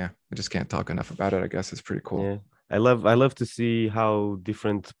yeah, I just can't talk enough about it. I guess it's pretty cool. Yeah, I love to see how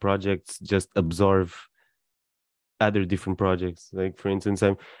different projects just absorb other different projects. Like, for instance,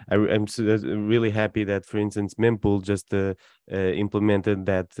 I'm really happy that, for instance, Mempool just implemented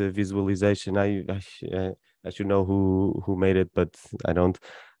that visualization. I should know who made it, but I don't.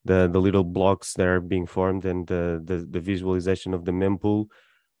 The little blocks that are being formed, and the visualization of the Mempool,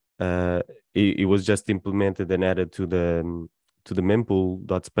 it was just implemented and added to the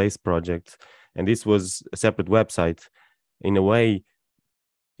mempool.space project, and this was a separate website. In a way,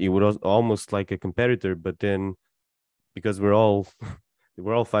 it was almost like a competitor, but then, because we're all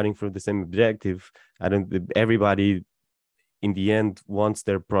we're all fighting for the same objective, I don't everybody in the end wants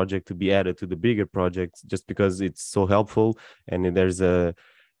their project to be added to the bigger project just because it's so helpful, and there's a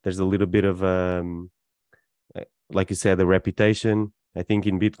little bit of like you said, a reputation. I think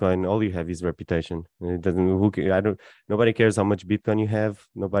in Bitcoin, all you have is reputation. It doesn't. I don't. Nobody cares how much Bitcoin you have.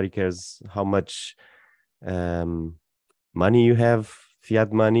 Nobody cares how much um, money you have,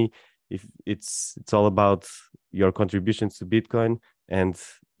 fiat money. If it's all about your contributions to Bitcoin and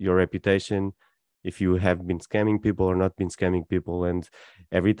your reputation. If you have been scamming people or not been scamming people, and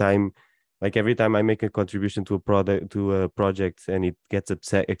every time every time I make a contribution to a product to a project and it gets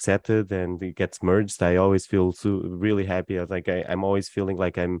accepted and it gets merged, I always feel really happy. I'm always feeling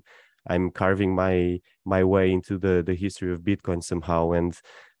like I'm carving my way into the history of Bitcoin somehow. And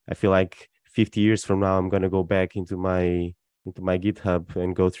I feel like 50 years from now I'm gonna go back into my GitHub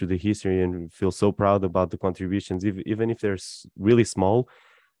and go through the history and feel so proud about the contributions, even if they're really small.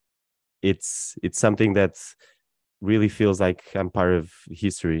 It's something that really feels like I'm part of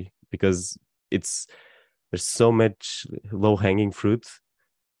history, because it's there's so much low hanging fruit,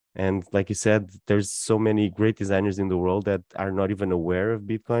 and like you said, there's so many great designers in the world that are not even aware of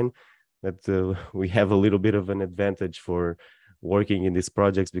Bitcoin, that we have a little bit of an advantage for working in these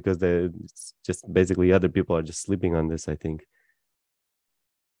projects, because it's just basically other people are just sleeping on this, I think.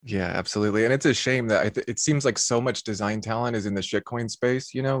 Yeah, absolutely. And it's a shame that it seems like so much design talent is in the shitcoin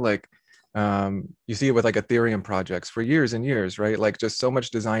space, you know, like you see it with like Ethereum projects for years and years, right? Like just so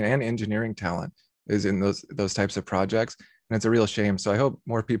much design and engineering talent is in those types of projects. And it's a real shame. So I hope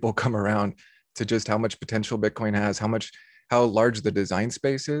more people come around to just how much potential Bitcoin has, how large the design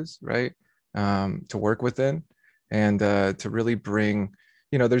space is, right? To work within, and to really bring,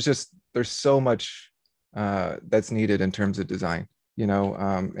 you know, there's so much that's needed in terms of design, you know,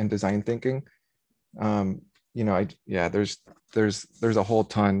 and design thinking. You know, yeah, there's a whole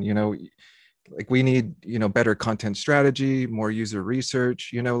ton, you know, like we need, you know, better content strategy, more user research,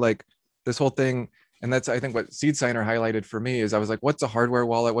 you know, like this whole thing. And that's, I think, what SeedSigner highlighted for me is I was like, what's a hardware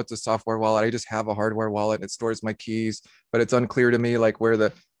wallet? What's a software wallet? I just have a hardware wallet. It stores my keys, but it's unclear to me like where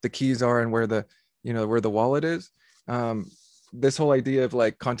the keys are and where the, you know, where the wallet is. This whole idea of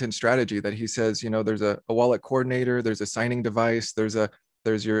like content strategy that he says, you know, there's a wallet coordinator, there's a signing device, there's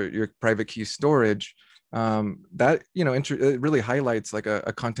your private key storage. That, you know, it really highlights like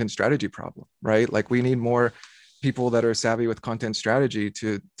a content strategy problem, right? Like we need more people that are savvy with content strategy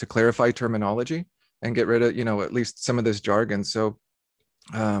to clarify terminology and get rid of, you know, at least some of this jargon. So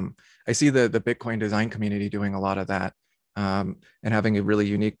I see the Bitcoin design community doing a lot of that, and having a really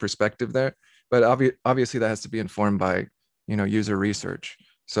unique perspective there. But obviously that has to be informed by, you know, user research.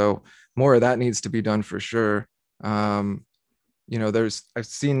 So more of that needs to be done for sure. You know, I've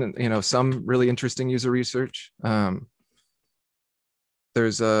seen, you know, some really interesting user research.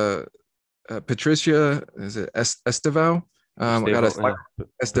 There's Patricia, is it Estevao? Got a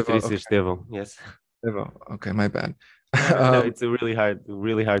Patricia Estevão, yes. Estevão. Okay, my bad. No, it's really hard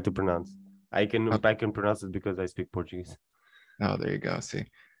to pronounce. I can pronounce it because I speak Portuguese. Oh, there you go. See,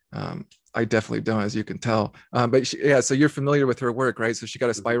 I definitely don't, as you can tell. But yeah, so you're familiar with her work, right? So she got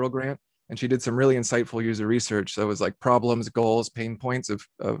a Spiral grant, and she did some really insightful user research. So it was like problems, goals, pain points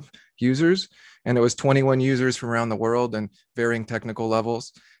of users. And it was 21 users from around the world and varying technical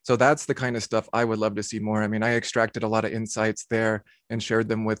levels. So that's the kind of stuff I would love to see more. I mean, I extracted a lot of insights there and shared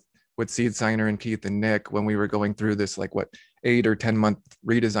them with SeedSigner and Keith and Nick when we were going through this, like 8 or 10 month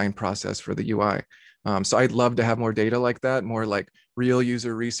redesign process for the UI. So I'd love to have more data like that, more like real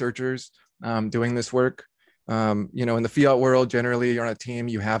user researchers doing this work. You know, in the fiat world, generally you're on a team,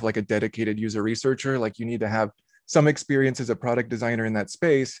 you have like a dedicated user researcher, like you need to have some experience as a product designer in that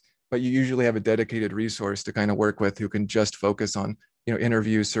space, but you usually have a dedicated resource to kind of work with who can just focus on, you know,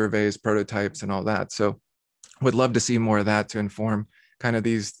 interviews, surveys, prototypes, and all that. So would love to see more of that to inform kind of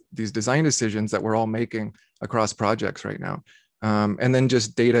these design decisions that we're all making across projects right now. And then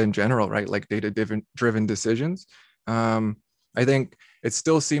just data in general, right? Like data driven decisions. I think it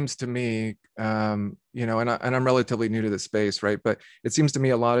still seems to me, you know, and I'm relatively new to the space, right? But it seems to me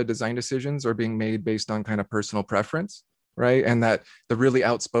a lot of design decisions are being made based on kind of personal preference, right? And that the really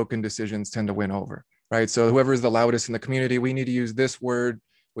outspoken decisions tend to win over, right? So whoever is the loudest in the community, we need to use this word,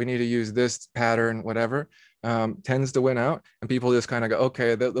 we need to use this pattern, whatever, tends to win out. And people just kind of go,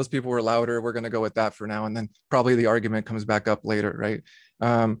 okay, those people were louder, we're going to go with that for now. And then probably the argument comes back up later, right?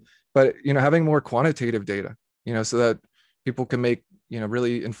 But, you know, having more quantitative data, you know, so that people can make, you know,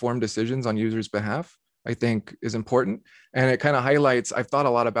 really informed decisions on users' behalf, I think is important. And it kind of highlights, I've thought a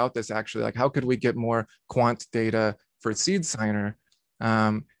lot about this actually, like how could we get more quant data for SeedSigner?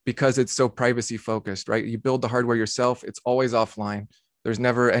 Because it's so privacy focused, right? You build the hardware yourself, it's always offline. There's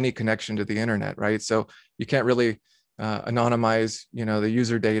never any connection to the internet, right? So you can't really anonymize, the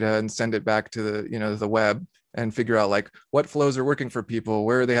user data and send it back to the web and figure out like what flows are working for people,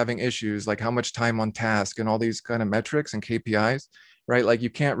 where are they having issues, like how much time on task and all these kind of metrics and KPIs, right? Like you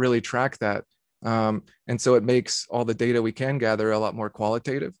can't really track that. And so it makes all the data we can gather a lot more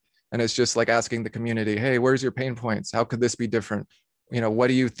qualitative. And it's just like asking the community, hey, where's your pain points? How could this be different? What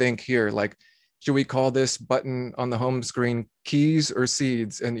do you think here? Like, should we call this button on the home screen keys or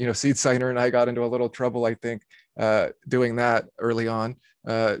seeds? And, Seed Signer and I got into a little trouble, I think, doing that early on,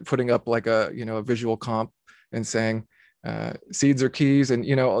 putting up like a visual comp and saying seeds or keys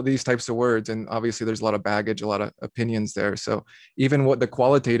and, all these types of words. And obviously there's a lot of baggage, a lot of opinions there. So even what the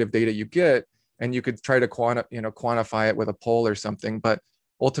qualitative data you get, and you could try to quantify it with a poll or something, but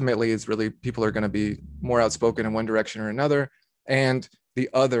ultimately it's really people are going to be more outspoken in one direction or another. And the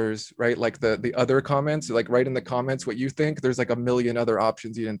others, right? Like the other comments, like write in the comments what you think. There's like a million other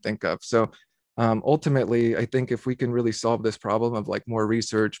options you didn't think of. So ultimately, I think if we can really solve this problem of like more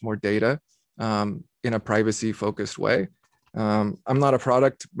research, more data in a privacy focused way. I'm not a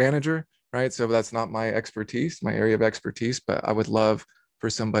product manager, right? So that's not my expertise, my area of expertise, but I would love for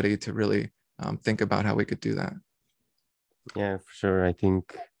somebody to really think about how we could do that. Yeah, for sure. I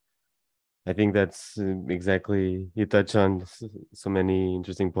think that's exactly, you touch on so many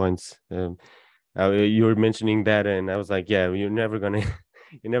interesting points. You were mentioning data, and I was like, yeah, you're never gonna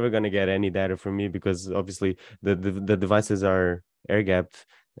you're never gonna get any data from me because obviously the devices are air gapped,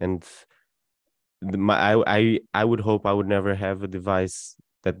 and I would hope I would never have a device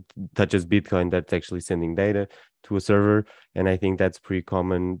that touches Bitcoin that's actually sending data to a server, and I think that's pretty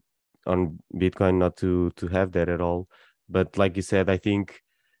common on Bitcoin not to have that at all. But like you said, I think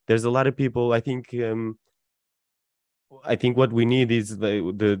there's a lot of people. I think what we need is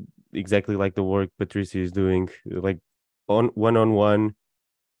the exactly like the work Patricia is doing, like on one,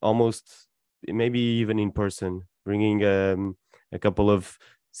 almost maybe even in person, bringing a couple of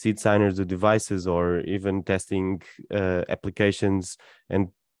seed signers to devices, or even testing applications and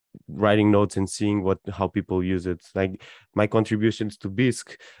writing notes and seeing how people use it. Like my contributions to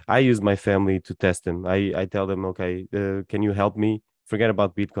Bisq, I use my family to test them. I tell them, okay, can you help me? Forget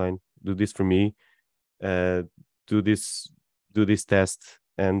about Bitcoin. Do this for me. Uh, do this test,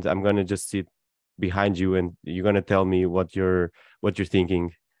 and I'm gonna just sit behind you, and you're gonna tell me what you're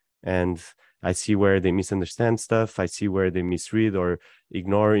thinking. And I see where they misunderstand stuff. I see where they misread or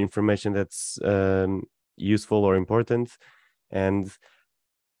ignore information that's useful or important. And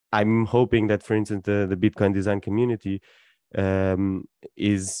I'm hoping that, for instance, the Bitcoin design community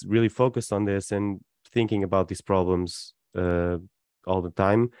is really focused on this and thinking about these problems all the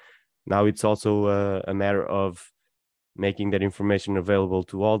time. Now it's also a matter of making that information available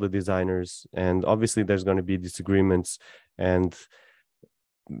to all the designers. And obviously, there's going to be disagreements. And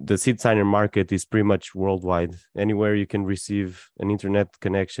the seed signer market is pretty much worldwide. Anywhere you can receive an internet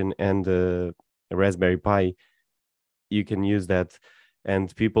connection and a Raspberry Pi, you can use that.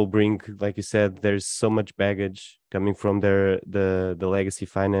 And people bring, like you said, there's so much baggage coming from the legacy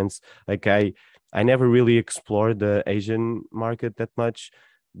finance. Like I never really explored the Asian market that much,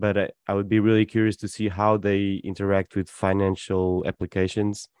 but I would be really curious to see how they interact with financial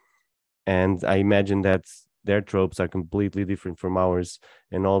applications. And I imagine that their tropes are completely different from ours,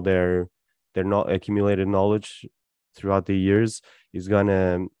 and all their not accumulated knowledge throughout the years is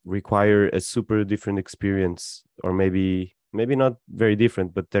gonna require a super different experience, or maybe not very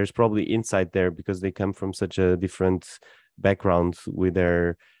different, but there's probably insight there because they come from such a different background with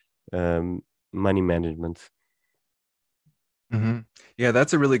their money management. Mm-hmm. Yeah,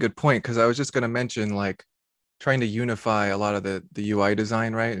 that's a really good point because I was just going to mention like trying to unify a lot of the UI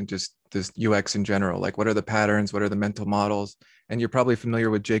design, right? And just this UX in general. Like what are the patterns? What are the mental models? And you're probably familiar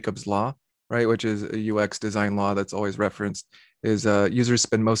with Jacob's law, right? Which is a UX design law that's always referenced is users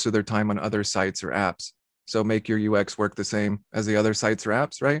spend most of their time on other sites or apps. So make your UX work the same as the other sites or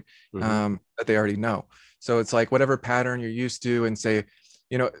apps, right? Mm-hmm. That they already know. So it's like whatever pattern you're used to and say,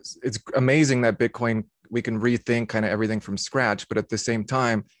 it's amazing that Bitcoin, we can rethink kind of everything from scratch. But at the same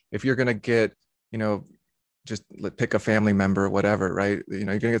time, if you're going to get, you know, just pick a family member or whatever, right? You're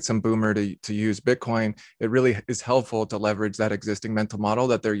going to get some boomer to use Bitcoin. It really is helpful to leverage that existing mental model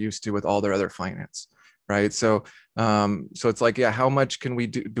that they're used to with all their other finance, right? So it's like, yeah, how much can we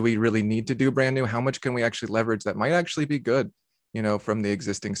do we really need to do brand new? How much can we actually leverage that might actually be good, from the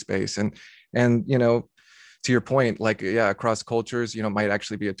existing space? And to your point, like, yeah, across cultures, might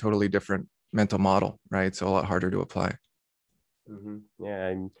actually be a totally different mental model, right? So a lot harder to apply. Mm-hmm.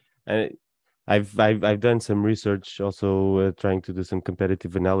 Yeah, I, I've done some research also, trying to do some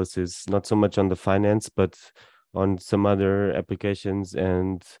competitive analysis, not so much on the finance, but on some other applications,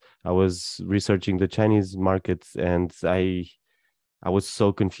 and I was researching the Chinese market, and I was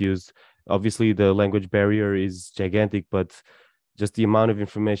so confused. Obviously, the language barrier is gigantic, but just the amount of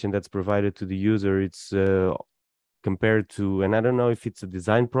information that's provided to the user, it's compared to, and I don't know if it's a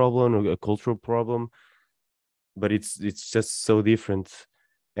design problem or a cultural problem, but it's just so different.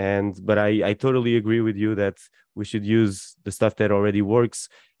 And but I totally agree with you that we should use the stuff that already works,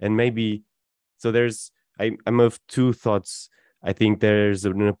 and maybe so there's I'm of two thoughts. I think there's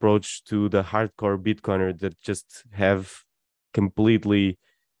an approach to the hardcore Bitcoiner that just have completely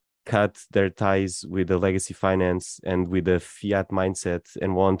cut their ties with the legacy finance and with the fiat mindset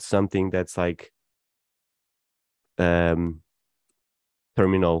and want something that's like um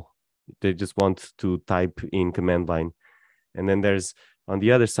terminal. They just want to type in command line. And then there's on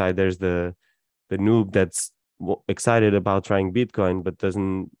the other side, there's the noob that's excited about trying Bitcoin, but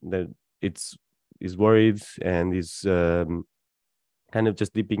doesn't that it's is worried and is kind of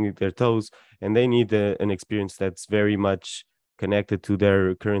just dipping their toes, and they need an experience that's very much connected to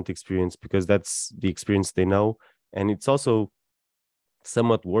their current experience because that's the experience they know, and it's also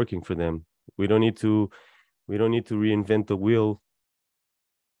somewhat working for them. We don't need to reinvent the wheel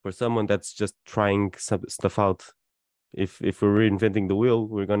for someone that's just trying some stuff out. If we're reinventing the wheel,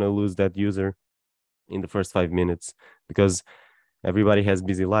 we're gonna lose that user in the first 5 minutes because everybody has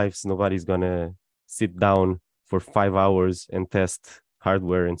busy lives. Nobody's gonna sit down for 5 hours and test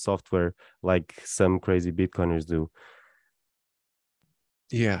hardware and software like some crazy Bitcoiners do.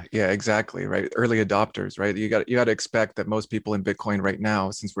 Yeah, exactly. Right. Early adopters, right? You got to expect that most people in Bitcoin right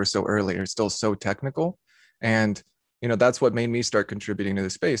now, since we're so early, are still so technical. And, that's what made me start contributing to the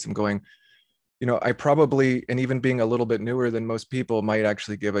space. I'm going, I probably, and even being a little bit newer than most people, might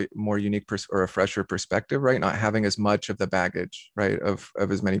actually give a more unique or a fresher perspective, right? Not having as much of the baggage, right, of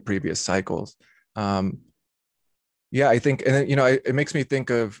as many previous cycles. Um, yeah, I think, and then, it makes me think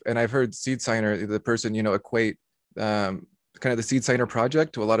of, and I've heard Seed Signer, the person, equate kind of the Seed Signer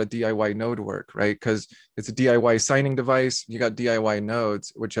project to a lot of DIY node work, right? Because it's a DIY signing device. You got DIY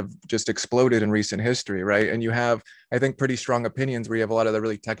nodes, which have just exploded in recent history, right? And you have, I think, pretty strong opinions where you have a lot of the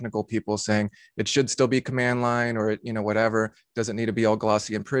really technical people saying it should still be command line or, whatever, doesn't need to be all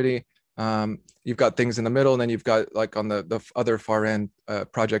glossy and pretty. You've got things in the middle, and then you've got like on the other far end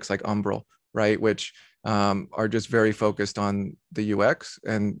projects like Umbrel, right? Which are just very focused on the UX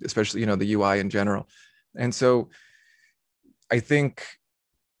and especially, the UI in general. And so I think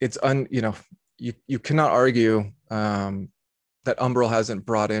it's you cannot argue that Umbrel hasn't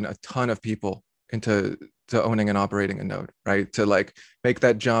brought in a ton of people into to owning and operating a node, right? To like make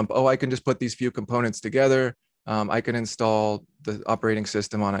that jump. Oh, I can just put these few components together. I can install the operating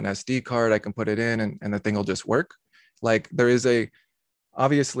system on an SD card. I can put it in, and the thing will just work. Like there is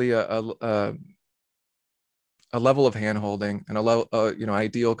obviously a level of handholding and a level,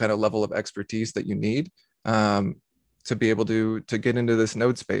 ideal kind of level of expertise that you need to be able to get into this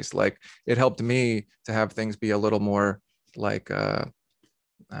node space. Like it helped me to have things be a little more like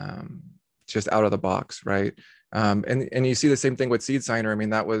just out of the box, right? And you see the same thing with Seed Signer. I mean,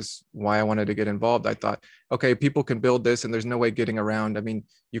 that was why I wanted to get involved. I thought, okay, people can build this, and there's no way getting around. I mean,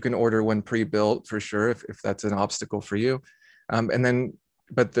 you can order one pre-built for sure if that's an obstacle for you, and then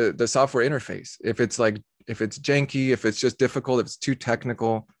but the software interface, if it's janky, if it's just difficult, if it's too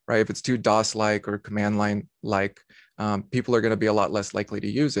technical, right? If it's too DOS like or command line like, people are going to be a lot less likely to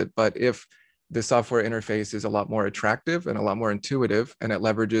use it. But if the software interface is a lot more attractive and a lot more intuitive, and it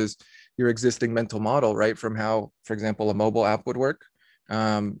leverages your existing mental model, right, from how, for example, a mobile app would work,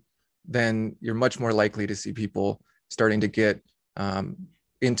 then you're much more likely to see people starting to get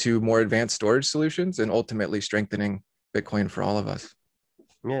into more advanced storage solutions and ultimately strengthening Bitcoin for all of us.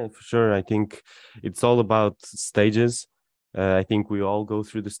 Yeah, for sure. I think it's all about stages. I think we all go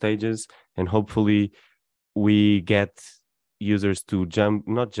through the stages, and hopefully we get users to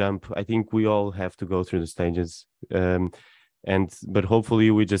not jump. I think we all have to go through the stages. But hopefully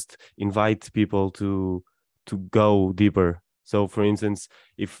we just invite people to go deeper. So for instance,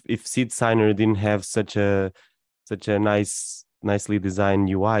 if Seed Signer didn't have such a nicely designed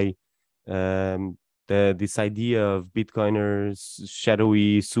UI, this idea of Bitcoiners,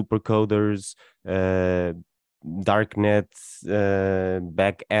 shadowy super coders, darknet,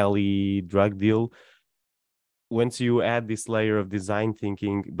 back alley drug deal. Once you add this layer of design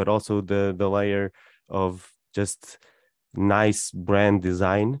thinking, but also the layer of just nice brand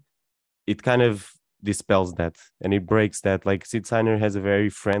design, it kind of dispels that and it breaks that. Like Seed Signer has a very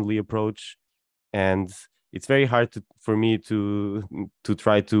friendly approach, and it's very hard for me to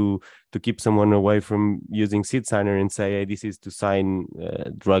try to keep someone away from using Seed Signer and say, hey, this is to sign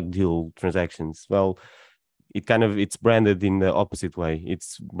drug deal transactions. Well, it's branded in the opposite way.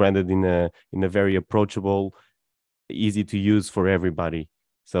 It's branded in a very approachable, easy to use for everybody.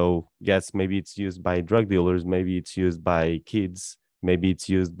 So yes, maybe it's used by drug dealers, maybe it's used by kids, maybe it's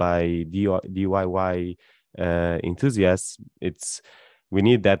used by DIY enthusiasts. We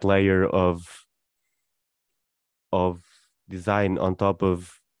need that layer of design on top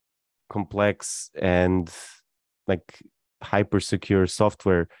of complex and like hyper secure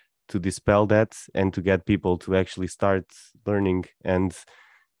software to dispel that and to get people to actually start learning. And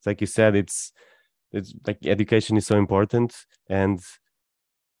it's like you said, it's like education is so important. And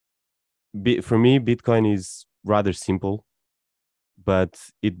for me, Bitcoin is rather simple, but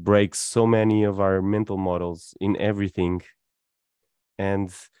it breaks so many of our mental models in everything. And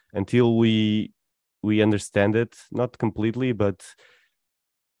until we understand it, not completely, but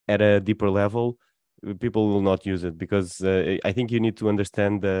at a deeper level, people will not use it, because I think you need to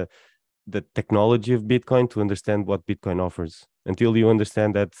understand the technology of Bitcoin to understand what Bitcoin offers. Until you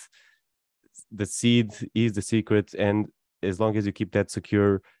understand that the seed is the secret, and as long as you keep that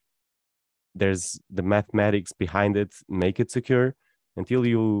secure, there's the mathematics behind it make it secure. Until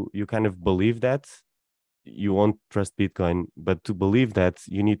you kind of believe that, you won't trust Bitcoin. But to believe that,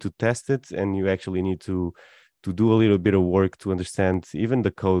 you need to test it, and you actually need to do a little bit of work to understand even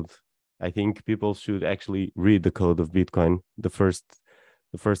the code. I think people should actually read the code of Bitcoin. The first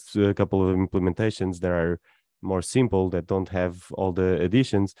couple of implementations that are more simple, that don't have all the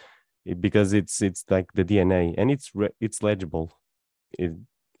additions, because it's like the DNA, and it's legible.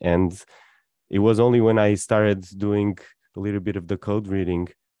 And it was only when I started doing a little bit of the code reading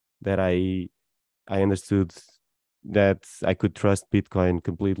that I understood that I could trust Bitcoin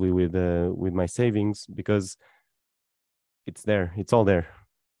completely with my savings, because it's there. It's all there.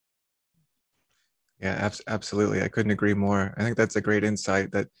 Yeah, absolutely. I couldn't agree more. I think that's a great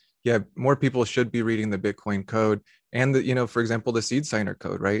insight that, yeah, more people should be reading the Bitcoin code and the, for example, the seed signer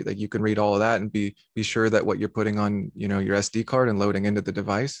code, right? Like you can read all of that and be sure that what you're putting on, your SD card and loading into the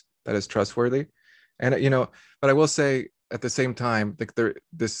device, that is trustworthy. And, but I will say at the same time, like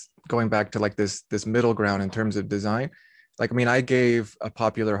this going back to like this middle ground in terms of design, like, I mean, I gave a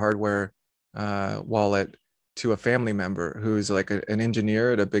popular hardware wallet to a family member who's like an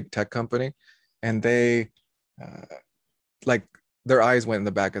engineer at a big tech company, and they uh, like their eyes went in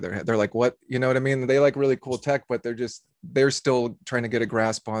the back of their head. They're like, what? You know what I mean? They like really cool tech, but they're still trying to get a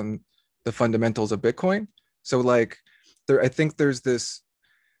grasp on the fundamentals of Bitcoin. So like I think there's this,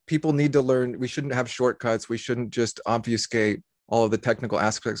 people need to learn, we shouldn't have shortcuts. We shouldn't just obfuscate all of the technical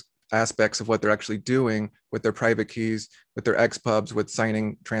aspects of what they're actually doing with their private keys, with their XPubs, with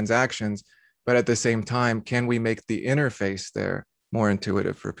signing transactions. But at the same time, can we make the interface there more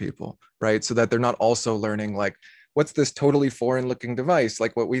intuitive for people, right? So that they're not also learning like, what's this totally foreign looking device?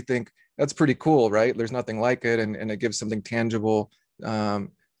 Like what we think, that's pretty cool, right? There's nothing like it, and it gives something tangible to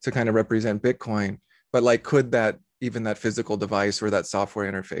kind of represent Bitcoin. But like, could that physical device or that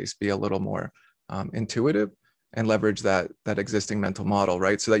software interface be a little more intuitive and leverage that existing mental model,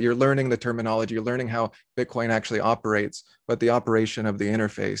 right? So that you're learning the terminology, you're learning how Bitcoin actually operates, but the operation of the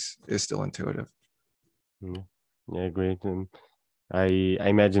interface is still intuitive. Yeah, great. And I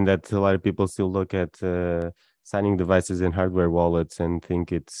imagine that a lot of people still look at signing devices in hardware wallets and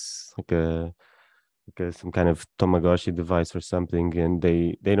think it's like some kind of Tamagotchi device or something, and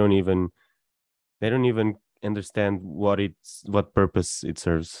they don't even understand what purpose it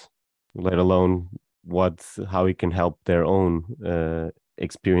serves, let alone how it can help their own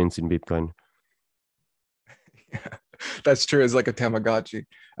experience in Bitcoin. Yeah, that's true. It's like a Tamagotchi.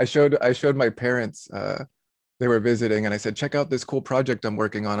 I showed my parents. They were visiting, and I said, "Check out this cool project I'm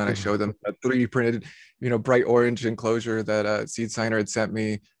working on." And I showed them a 3D printed, bright orange enclosure that Seed Signer had sent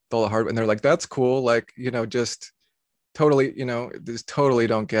me with all the hardware. And they're like, "That's cool." Like, just totally, just totally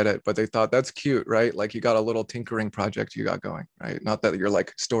don't get it. But they thought that's cute, right? Like you got a little tinkering project you got going, right? Not that you're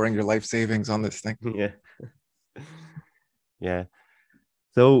like storing your life savings on this thing. Yeah. Yeah.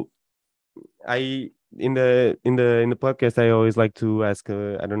 So I in the podcast, I always like to ask,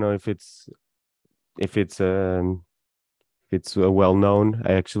 I don't know if it's well known.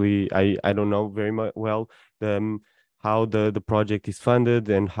 I don't know very much well how the project is funded,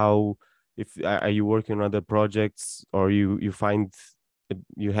 and how, if are you working on other projects, or you find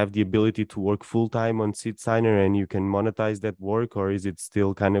you have the ability to work full time on Seed Signer and you can monetize that work, or is it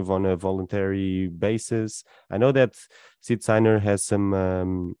still kind of on a voluntary basis? I know that Seed Signer has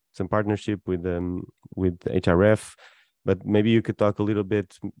some partnership with HRF, but maybe you could talk a little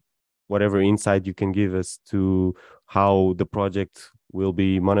bit, whatever insight you can give us, to how the project will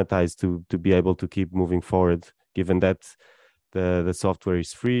be monetized to be able to keep moving forward, given that the software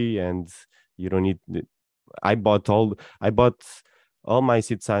is free and you don't need I bought all my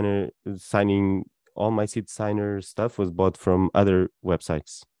seed signing all my seed signer stuff was bought from other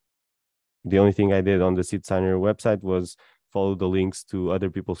websites. The only thing I did on the seed signer website was follow the links to other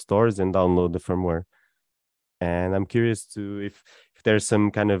people's stores and download the firmware. And I'm curious to if there's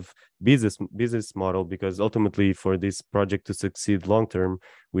some kind of business model, because ultimately for this project to succeed long term,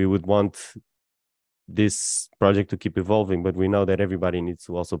 we would want this project to keep evolving, but we know that everybody needs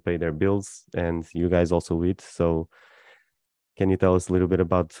to also pay their bills, and you guys also eat. So can you tell us a little bit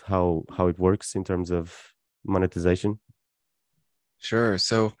about how it works in terms of monetization? Sure.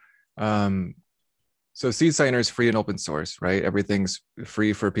 Um, so Seed Signer is free and open source, right? Everything's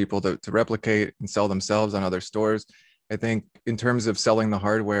free for people to replicate and sell themselves on other stores. I think in terms of selling the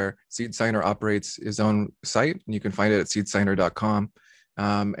hardware, Seed Signer operates his own site, and you can find it at seedsigner.com.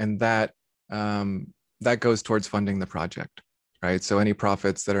 And that goes towards funding the project, right? So any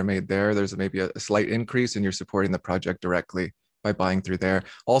profits that are made there, there's maybe a slight increase, and you're supporting the project directly by buying through there.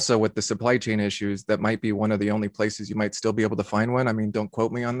 Also, with the supply chain issues, that might be one of the only places you might still be able to find one. I mean, don't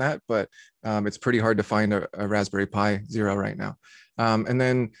quote me on that, but it's pretty hard to find a Raspberry Pi Zero right now. And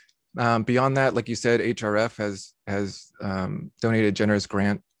then beyond that, like you said, HRF has donated generous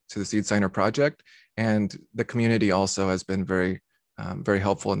grant to the Seed Signer project, and the community also has been very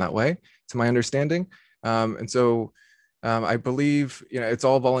helpful in that way, to my understanding. I believe it's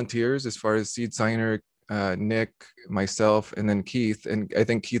all volunteers as far as Seed Signer, Nick, myself, and then Keith. And I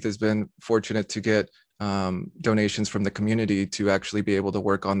think Keith has been fortunate to get donations from the community to actually be able to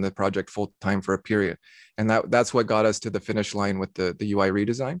work on the project full time for a period. And that's what got us to the finish line with the UI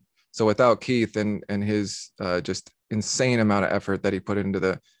redesign. So without Keith and his just insane amount of effort that he put into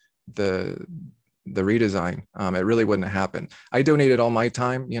the redesign, it really wouldn't have happened. I donated all my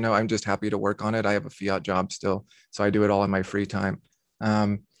time. I'm just happy to work on it. I have a fiat job still, so I do it all in my free time.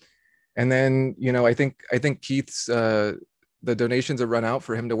 And then, I think Keith's the donations have run out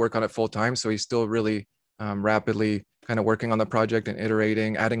for him to work on it full time. So he's still really rapidly kind of working on the project and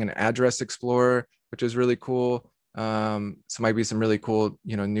iterating, adding an address explorer, which is really cool. So might be some really cool,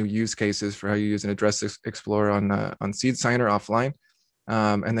 new use cases for how you use an address explorer on Seed Signer offline.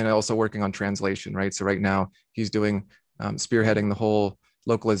 And then also working on translation, right? So right now he's doing spearheading the whole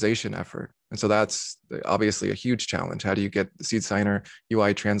localization effort. And so that's obviously a huge challenge. How do you get the Seed Signer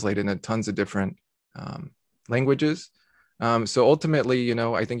UI translated into tons of different languages? So ultimately,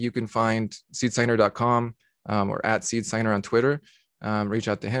 I think you can find seedsigner.com or at seedsigner on Twitter. Reach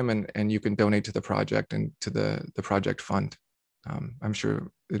out to him and you can donate to the project and to the project fund. I'm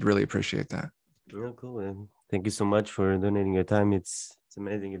sure they'd really appreciate that. Yeah, cool. And thank you so much for donating your time. It's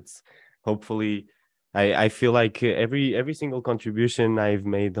amazing. It's hopefully I feel like every single contribution I've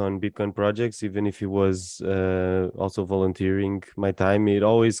made on Bitcoin projects, even if it was also volunteering my time, it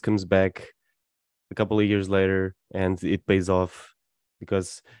always comes back a couple of years later and it pays off,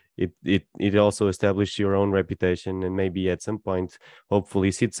 because it also established your own reputation, and maybe at some point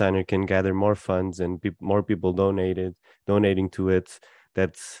hopefully Seed Signer can gather more funds and more people donating to it,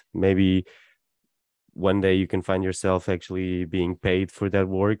 that maybe one day you can find yourself actually being paid for that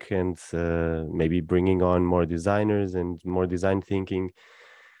work, and maybe bringing on more designers and more design thinking,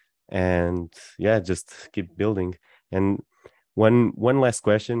 and yeah, just keep building. And one last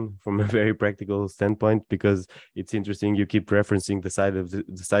question from a very practical standpoint, because it's interesting you keep referencing the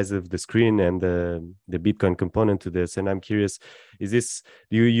size of the screen and the Bitcoin component to this, and I'm curious, do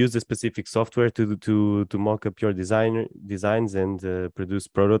you use a specific software to mock up your designs and produce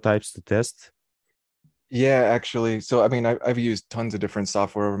prototypes to test? Yeah, actually. So, I mean, I've used tons of different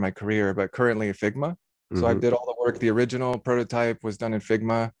software over my career, but currently Figma. So I Mm-hmm. did all the work. The original prototype was done in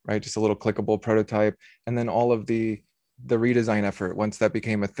Figma, right? Just a little clickable prototype. And then all of the redesign effort, once that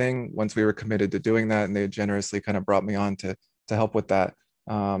became a thing, once we were committed to doing that, and they generously kind of brought me on to help with that.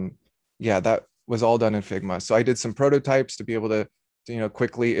 Um, yeah, that was all done in Figma. So I did some prototypes to be able to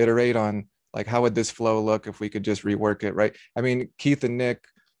quickly iterate on like how would this flow look if we could just rework it, right? I mean, Keith and Nick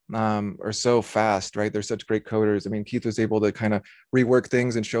are so fast, right? They're such great coders. I mean, Keith was able to kind of rework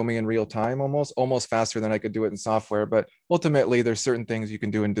things and show me in real time, almost faster than I could do it in software. But ultimately, there's certain things you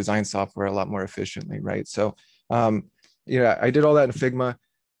can do in design software a lot more efficiently, right? So, yeah, I did all that in Figma.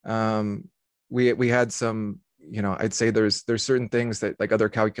 We had some, I'd say there's certain things that like other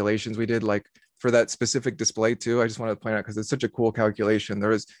calculations we did, like for that specific display too. I just wanted to point out because it's such a cool calculation.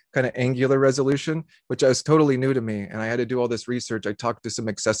 There was kind of angular resolution, which was totally new to me, and I had to do all this research. I talked to some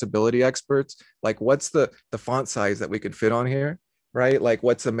accessibility experts, like what's the font size that we could fit on here, right? Like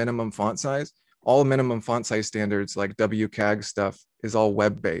what's the minimum font size? All minimum font size standards like WCAG stuff is all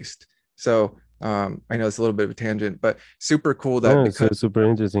web based. So I know it's a little bit of a tangent, but super cool that Oh, it's because super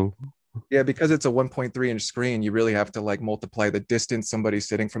interesting. Yeah, because it's a 1.3-inch screen, you really have to like multiply the distance somebody's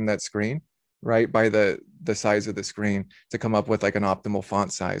sitting from that screen, right, by the size of the screen to come up with like an optimal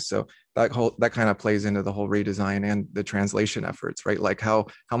font size. So that kind of plays into the whole redesign and the translation efforts, right? Like how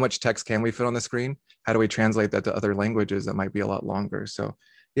much text can we fit on the screen? How do we translate that to other languages that might be a lot longer? So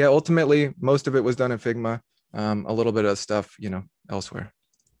yeah, ultimately most of it was done in Figma. A little bit of stuff, elsewhere.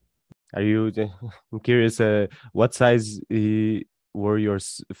 Are you? I'm curious. What size were your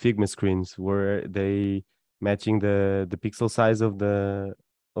Figma screens? Were they matching the pixel size of the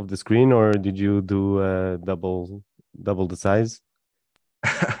screen, or did you do double the size?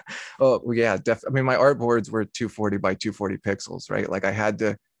 Oh yeah, I mean, my artboards were 240 by 240 pixels, right? Like I had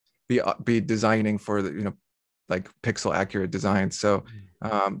to be designing for the like pixel accurate design. So,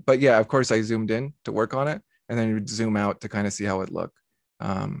 but yeah, of course, I zoomed in to work on it, and then you'd zoom out to kind of see how it looked.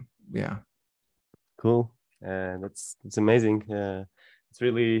 Yeah. Cool. That's amazing. It's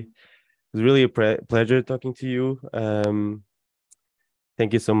really a pleasure talking to you.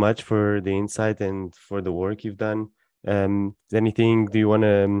 Thank you so much for the insight and for the work you've done. Is anything, do you want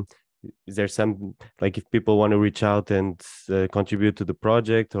to, is there some, like if people want to reach out and contribute to the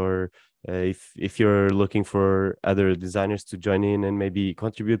project, or if you're looking for other designers to join in and maybe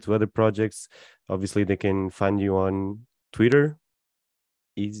contribute to other projects, obviously they can find you on Twitter.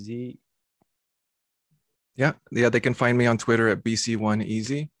 Easy. Yeah, they can find me on Twitter at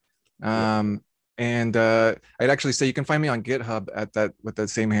BC1Easy. Yeah. And I'd actually say you can find me on GitHub at that with that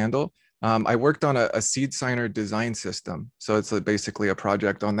same handle. I worked on a seed signer design system, so it's basically a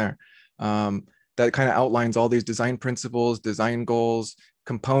project on there that kind of outlines all these design principles, design goals,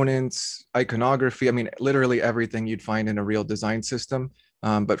 components, iconography. I mean, literally everything you'd find in a real design system,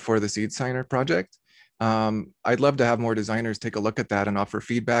 but for the seed signer project. I'd love to have more designers take a look at that and offer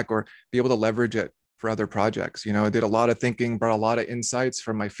feedback or be able to leverage it for other projects. I did a lot of thinking, brought a lot of insights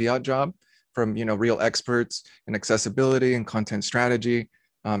from my fiat job, from real experts in accessibility and content strategy,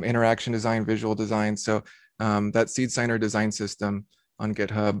 interaction design, visual design. So that seed signer design system on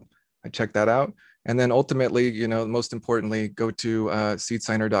GitHub, I checked that out. And then ultimately, most importantly, go to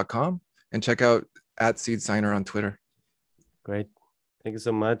seedsigner.com and check out at seedsigner on Twitter. Great. Thank you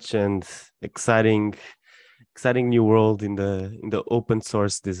so much. And exciting new world in the open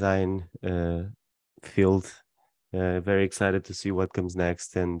source design field. Very excited to see what comes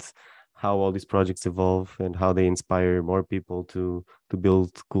next and how all these projects evolve and how they inspire more people to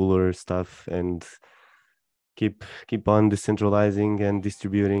build cooler stuff and keep on decentralizing and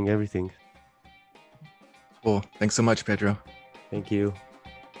distributing everything. Cool. Thanks so much, Pedro. Thank you.